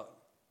be about.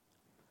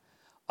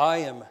 I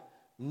am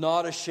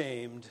not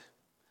ashamed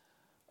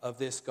of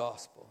this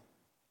gospel.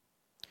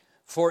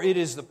 For it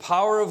is the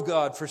power of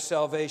God for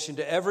salvation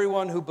to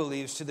everyone who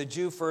believes, to the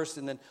Jew first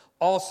and then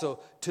also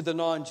to the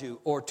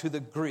non-Jew or to the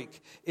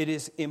Greek. It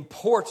is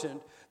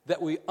important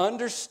that we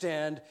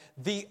understand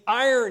the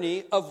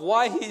irony of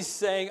why he's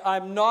saying,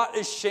 I'm not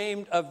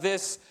ashamed of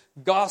this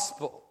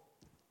gospel.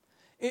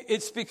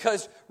 It's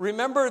because,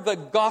 remember the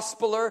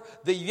gospeler,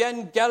 the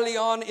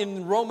euangelion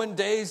in Roman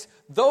days,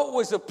 though it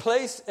was a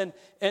place and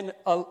an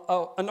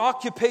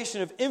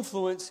occupation of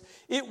influence,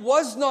 it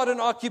was not an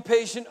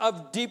occupation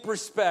of deep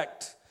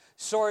respect.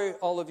 Sorry,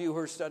 all of you who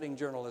are studying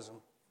journalism.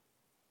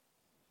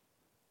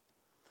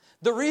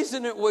 The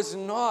reason it was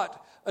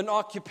not an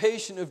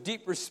occupation of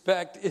deep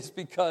respect is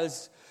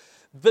because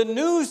the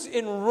news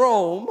in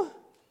Rome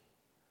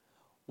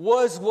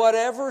was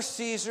whatever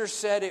Caesar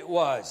said it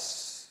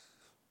was.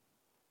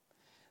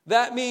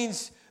 That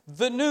means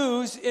the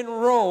news in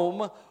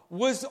Rome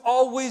was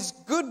always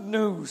good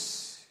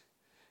news.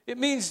 It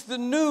means the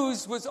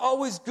news was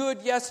always good,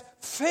 yes,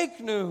 fake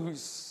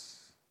news.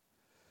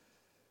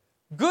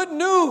 Good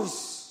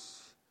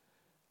news.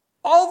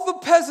 All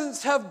the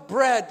peasants have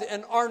bread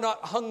and are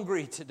not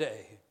hungry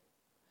today.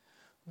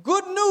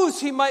 Good news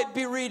he might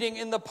be reading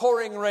in the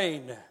pouring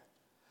rain.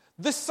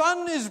 The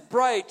sun is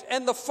bright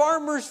and the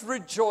farmers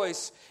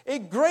rejoice. A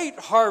great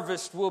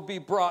harvest will be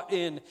brought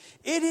in.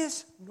 It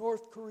is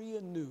North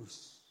Korean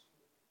news.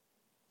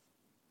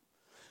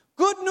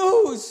 Good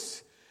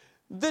news.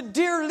 The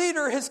dear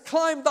leader has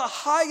climbed the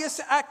highest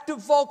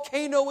active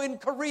volcano in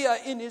Korea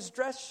in his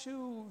dress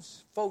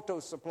shoes. Photo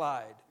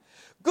supplied.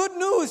 Good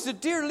news. The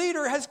dear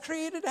leader has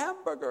created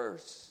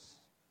hamburgers.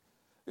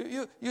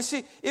 You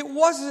see, it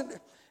wasn't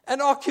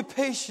an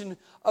occupation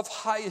of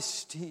high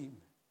esteem.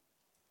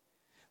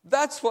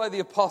 That's why the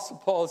Apostle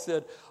Paul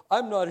said,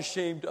 I'm not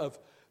ashamed of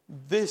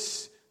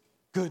this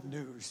good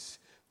news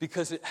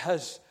because it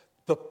has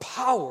the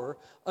power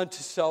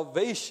unto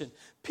salvation.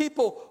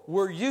 People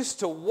were used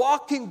to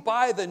walking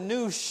by the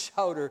news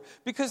shouter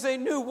because they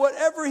knew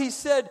whatever he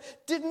said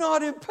did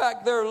not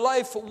impact their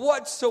life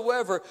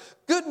whatsoever.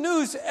 Good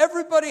news,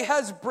 everybody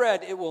has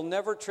bread. It will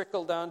never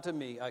trickle down to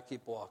me. I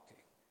keep walking.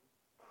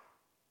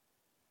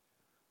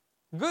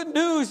 Good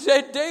news,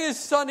 that day is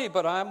sunny,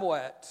 but I'm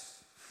wet.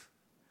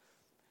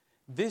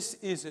 This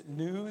is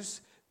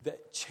news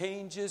that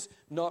changes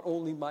not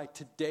only my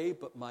today,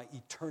 but my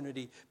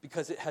eternity,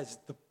 because it has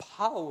the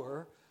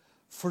power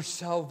for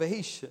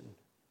salvation.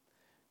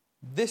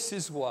 This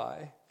is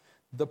why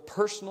the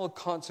personal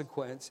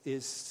consequence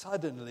is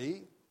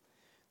suddenly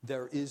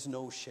there is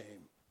no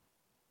shame.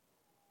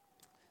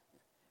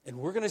 And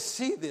we're going to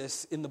see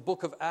this in the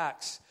book of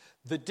Acts.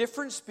 The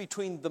difference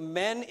between the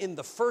men in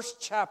the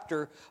first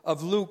chapter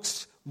of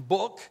Luke's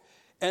book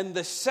and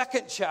the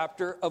second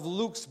chapter of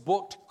Luke's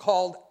book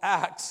called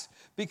Acts.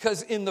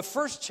 Because in the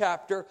first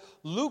chapter,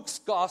 Luke's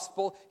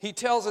gospel, he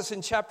tells us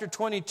in chapter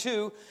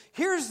 22,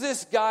 here's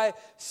this guy,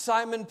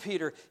 Simon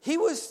Peter. He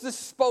was the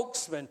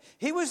spokesman.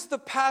 He was the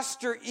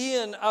Pastor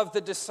Ian of the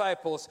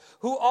disciples,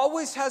 who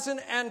always has an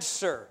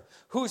answer,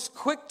 who's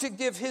quick to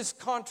give his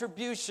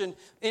contribution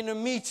in a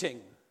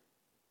meeting.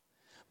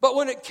 But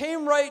when it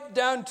came right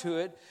down to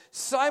it,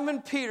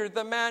 Simon Peter,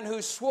 the man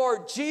who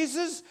swore,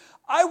 Jesus,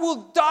 I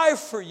will die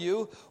for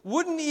you,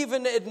 wouldn't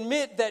even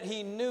admit that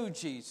he knew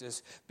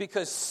Jesus,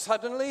 because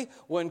suddenly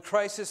when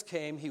crisis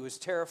came, he was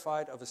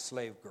terrified of a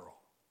slave girl.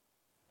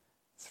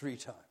 3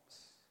 times.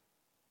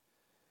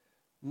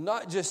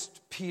 Not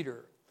just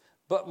Peter,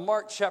 but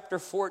Mark chapter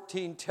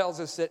 14 tells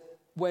us that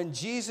when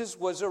Jesus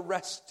was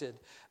arrested,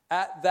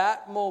 at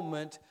that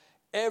moment,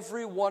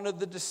 every one of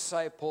the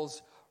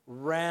disciples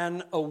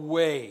ran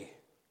away.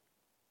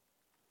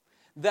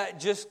 That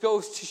just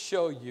goes to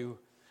show you,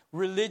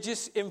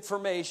 religious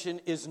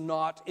information is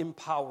not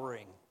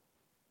empowering.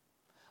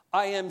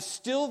 I am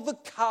still the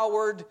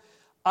coward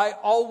I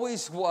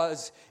always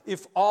was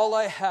if all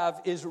I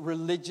have is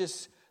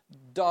religious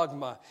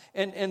dogma.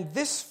 And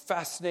this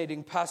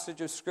fascinating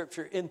passage of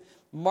Scripture in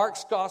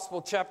Mark's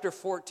Gospel, chapter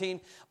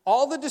 14,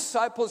 all the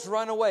disciples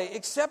run away,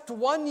 except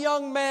one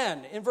young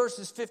man in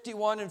verses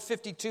 51 and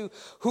 52,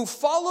 who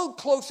followed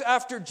close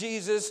after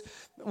Jesus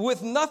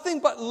with nothing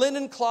but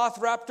linen cloth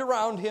wrapped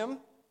around him,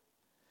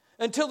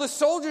 until the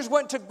soldiers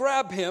went to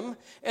grab him,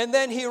 and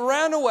then he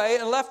ran away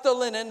and left the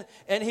linen,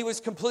 and he was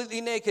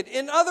completely naked.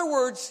 In other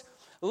words,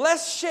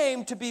 less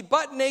shame to be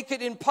butt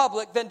naked in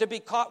public than to be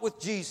caught with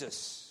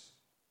Jesus.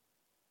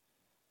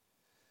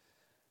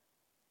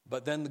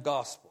 But then the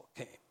gospel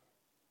came.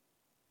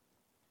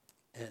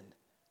 And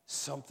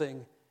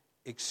something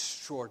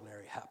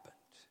extraordinary happened.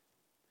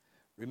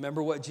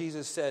 Remember what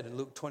Jesus said in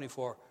Luke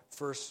 24,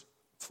 verse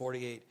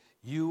 48.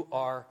 You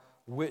are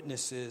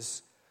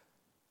witnesses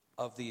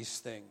of these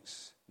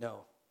things.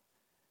 No.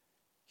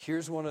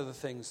 Here's one of the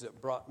things that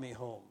brought me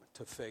home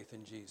to faith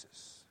in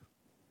Jesus.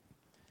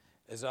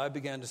 As I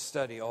began to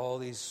study all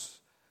these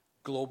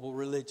global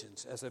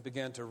religions, as I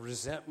began to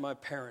resent my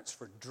parents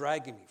for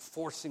dragging me,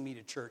 forcing me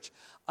to church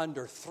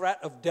under threat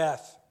of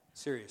death.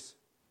 Serious.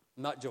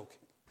 I'm not joking.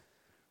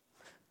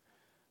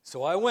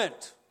 So I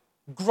went,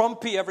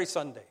 grumpy every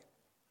Sunday,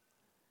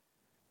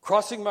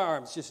 crossing my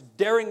arms, just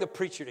daring the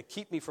preacher to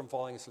keep me from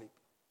falling asleep.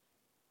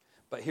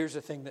 But here's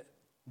the thing that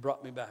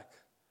brought me back.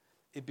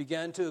 It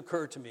began to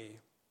occur to me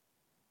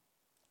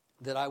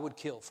that I would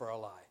kill for a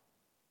lie.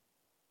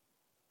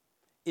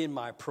 In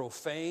my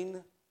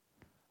profane,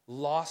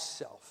 lost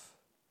self,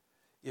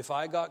 if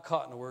I got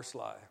caught in a worse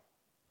lie,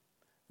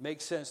 it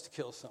makes sense to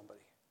kill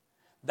somebody.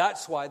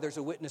 That's why there's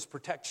a witness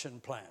protection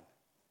plan.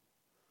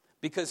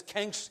 Because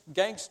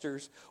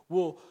gangsters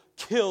will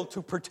kill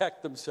to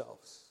protect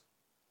themselves.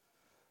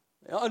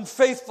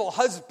 Unfaithful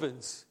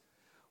husbands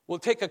will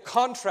take a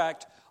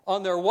contract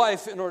on their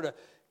wife in order to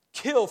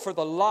kill for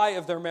the lie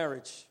of their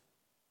marriage.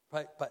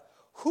 Right? But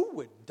who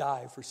would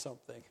die for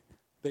something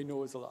they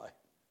know is a lie?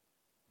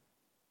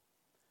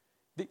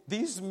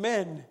 These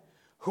men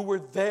who were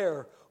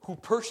there, who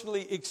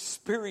personally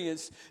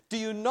experienced, do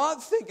you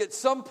not think at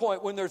some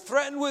point when they're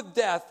threatened with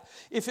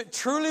death, if it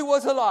truly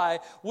was a lie,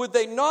 would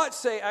they not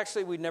say,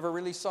 actually, we never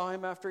really saw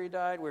him after he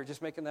died, we were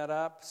just making that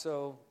up,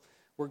 so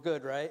we're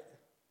good, right?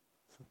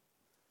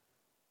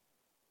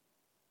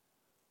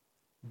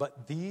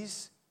 But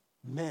these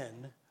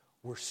men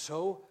were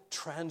so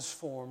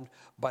transformed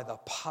by the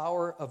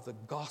power of the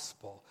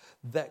gospel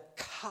that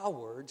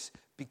cowards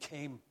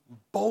became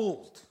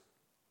bold.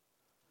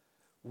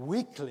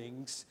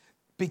 Weaklings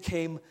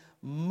became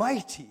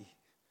mighty.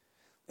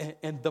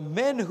 And the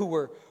men who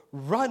were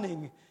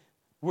running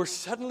were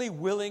suddenly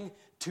willing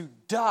to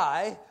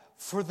die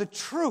for the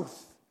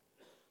truth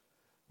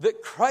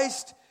that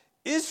Christ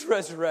is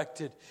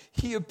resurrected.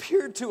 He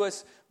appeared to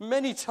us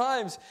many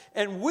times,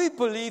 and we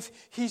believe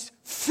he's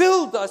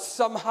filled us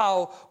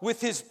somehow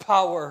with his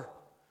power.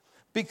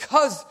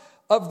 Because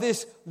of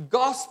this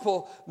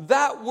gospel,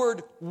 that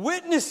word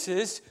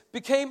witnesses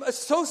became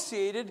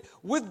associated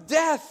with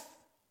death.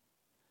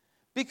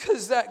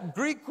 Because that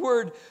Greek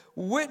word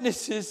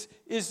witnesses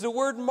is the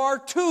word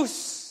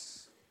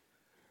martus,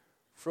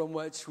 from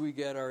which we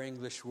get our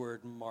English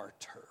word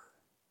martyr.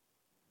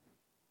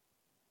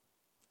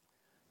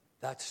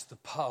 That's the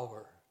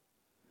power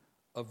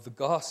of the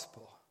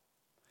gospel.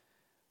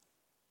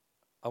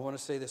 I want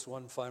to say this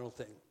one final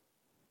thing.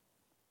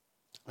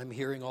 I'm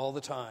hearing all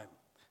the time.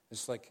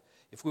 It's like,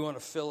 if we want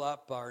to fill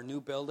up our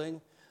new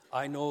building,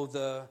 I know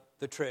the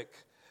trick.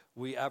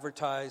 We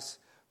advertise,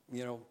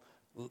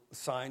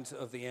 signs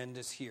of the end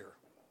is here.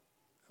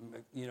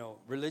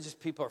 Religious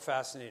people are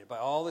fascinated by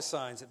all the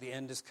signs that the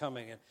end is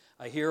coming. And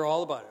I hear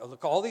all about it. Oh,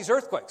 look, all these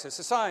earthquakes. It's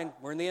a sign.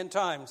 We're in the end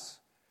times.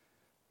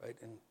 Right?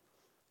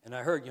 And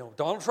I heard,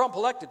 Donald Trump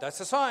elected. That's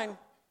a sign.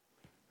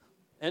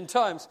 End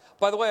times.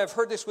 By the way, I've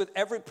heard this with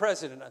every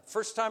president.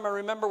 First time I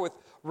remember with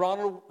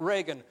Ronald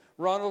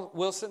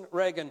Wilson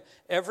Reagan.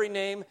 Every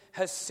name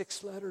has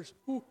 6 letters.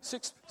 Ooh,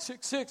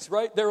 666,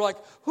 right? They're like,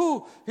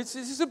 this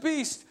is a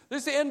beast. This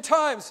is the end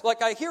times.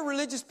 Like, I hear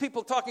religious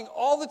people talking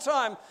all the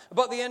time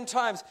about the end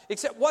times.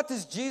 Except, what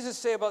does Jesus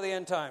say about the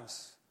end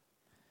times?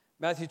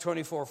 Matthew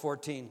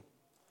 24:14.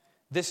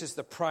 This is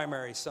the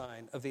primary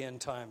sign of the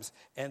end times.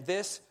 And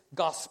this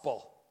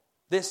gospel,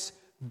 this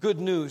good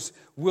news,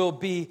 will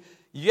be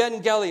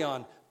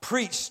Evangelion,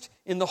 preached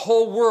in the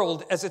whole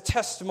world as a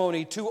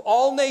testimony to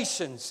all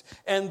nations,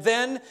 and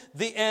then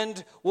the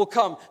end will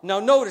come.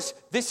 Now notice,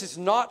 this is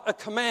not a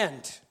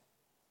command.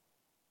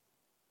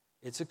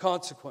 It's a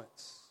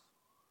consequence.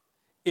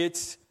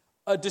 It's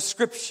a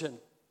description.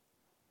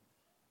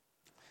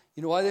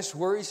 You know why this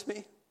worries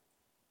me?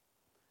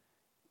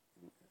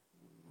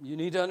 You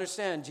need to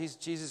understand,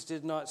 Jesus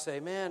did not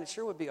say, man, it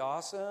sure would be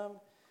awesome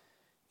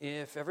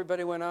if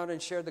everybody went out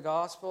and shared the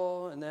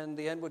gospel and then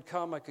the end would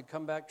come, I could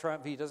come back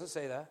triumphant. He doesn't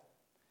say that.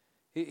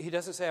 He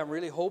doesn't say, I'm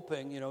really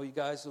hoping, you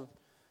guys will,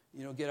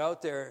 get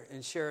out there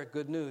and share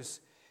good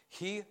news.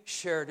 He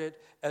shared it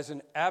as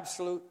an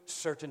absolute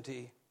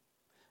certainty.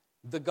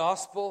 The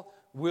gospel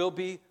will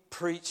be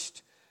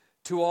preached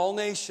to all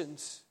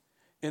nations.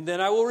 And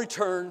then I will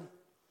return,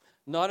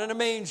 not in a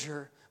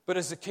manger, but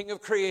as the King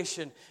of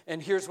creation.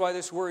 And here's why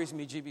this worries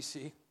me,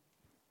 GBC.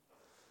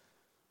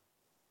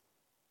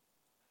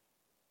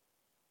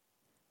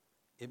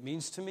 It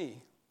means to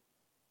me,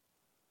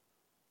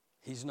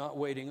 he's not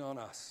waiting on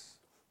us.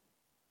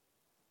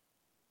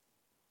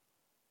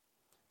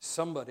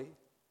 Somebody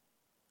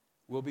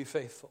will be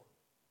faithful.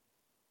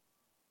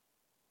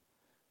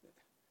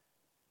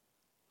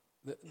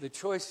 The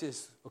choice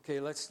is, okay,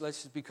 let's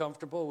just be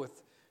comfortable with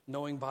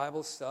knowing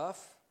Bible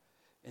stuff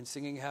and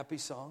singing happy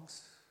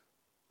songs.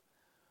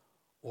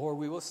 Or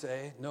we will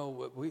say,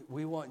 no,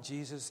 we want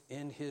Jesus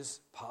in his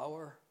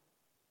power.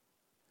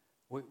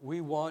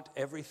 We want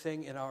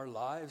everything in our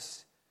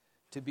lives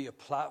to be a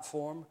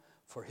platform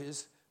for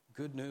his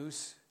good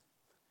news,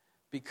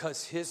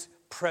 because his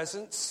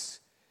presence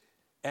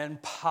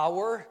and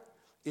power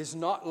is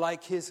not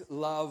like his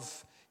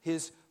love.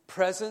 His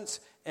presence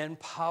and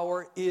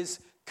power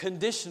is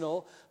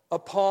conditional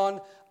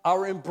upon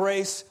our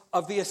embrace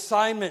of the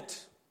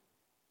assignment.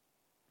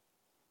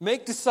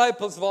 Make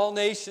disciples of all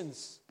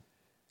nations,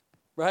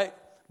 right?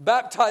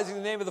 Baptizing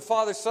in the name of the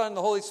Father, Son, and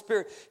the Holy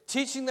Spirit,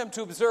 teaching them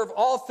to observe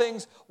all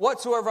things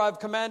whatsoever I've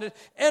commanded,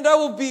 and I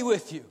will be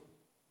with you.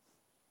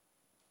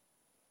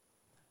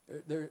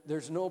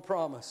 There's no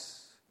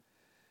promise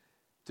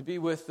to be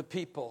with the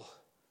people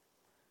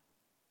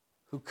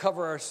who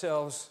cover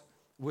ourselves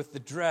with the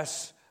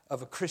dress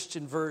of a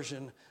Christian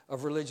version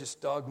of religious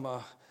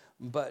dogma,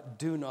 but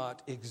do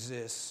not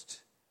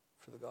exist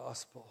for the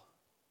gospel.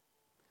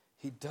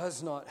 He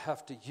does not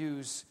have to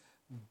use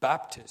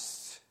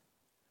Baptists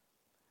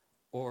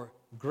or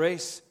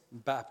Grace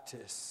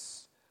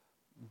Baptists,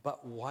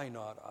 but why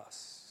not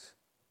us?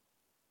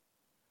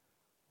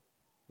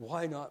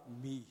 Why not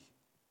me?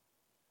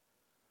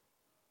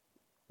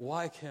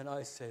 Why can't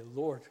I say,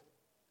 Lord,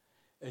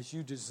 as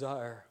you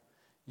desire,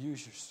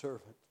 use your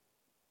servant?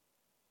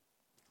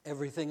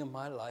 Everything in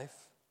my life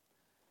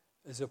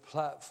is a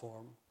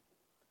platform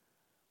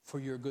for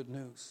your good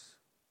news.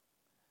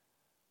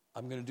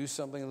 I'm going to do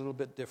something a little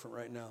bit different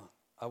right now.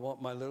 I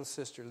want my little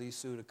sister, Lee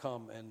Sue, to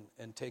come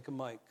and take a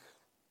mic.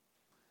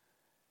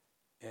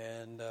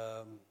 And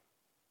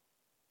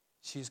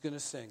she's going to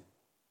sing.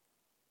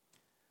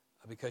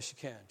 Because she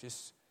can.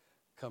 Just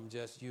come,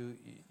 Jess. You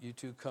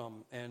two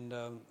come. And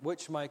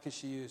which mic is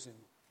she using?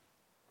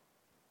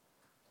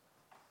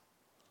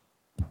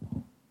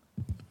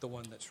 The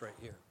one that's right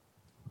here.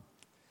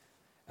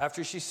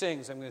 After she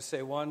sings, I'm going to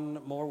say one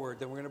more word.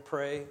 Then we're going to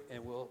pray,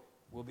 and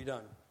we'll be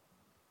done.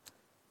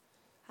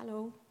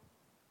 Hallo.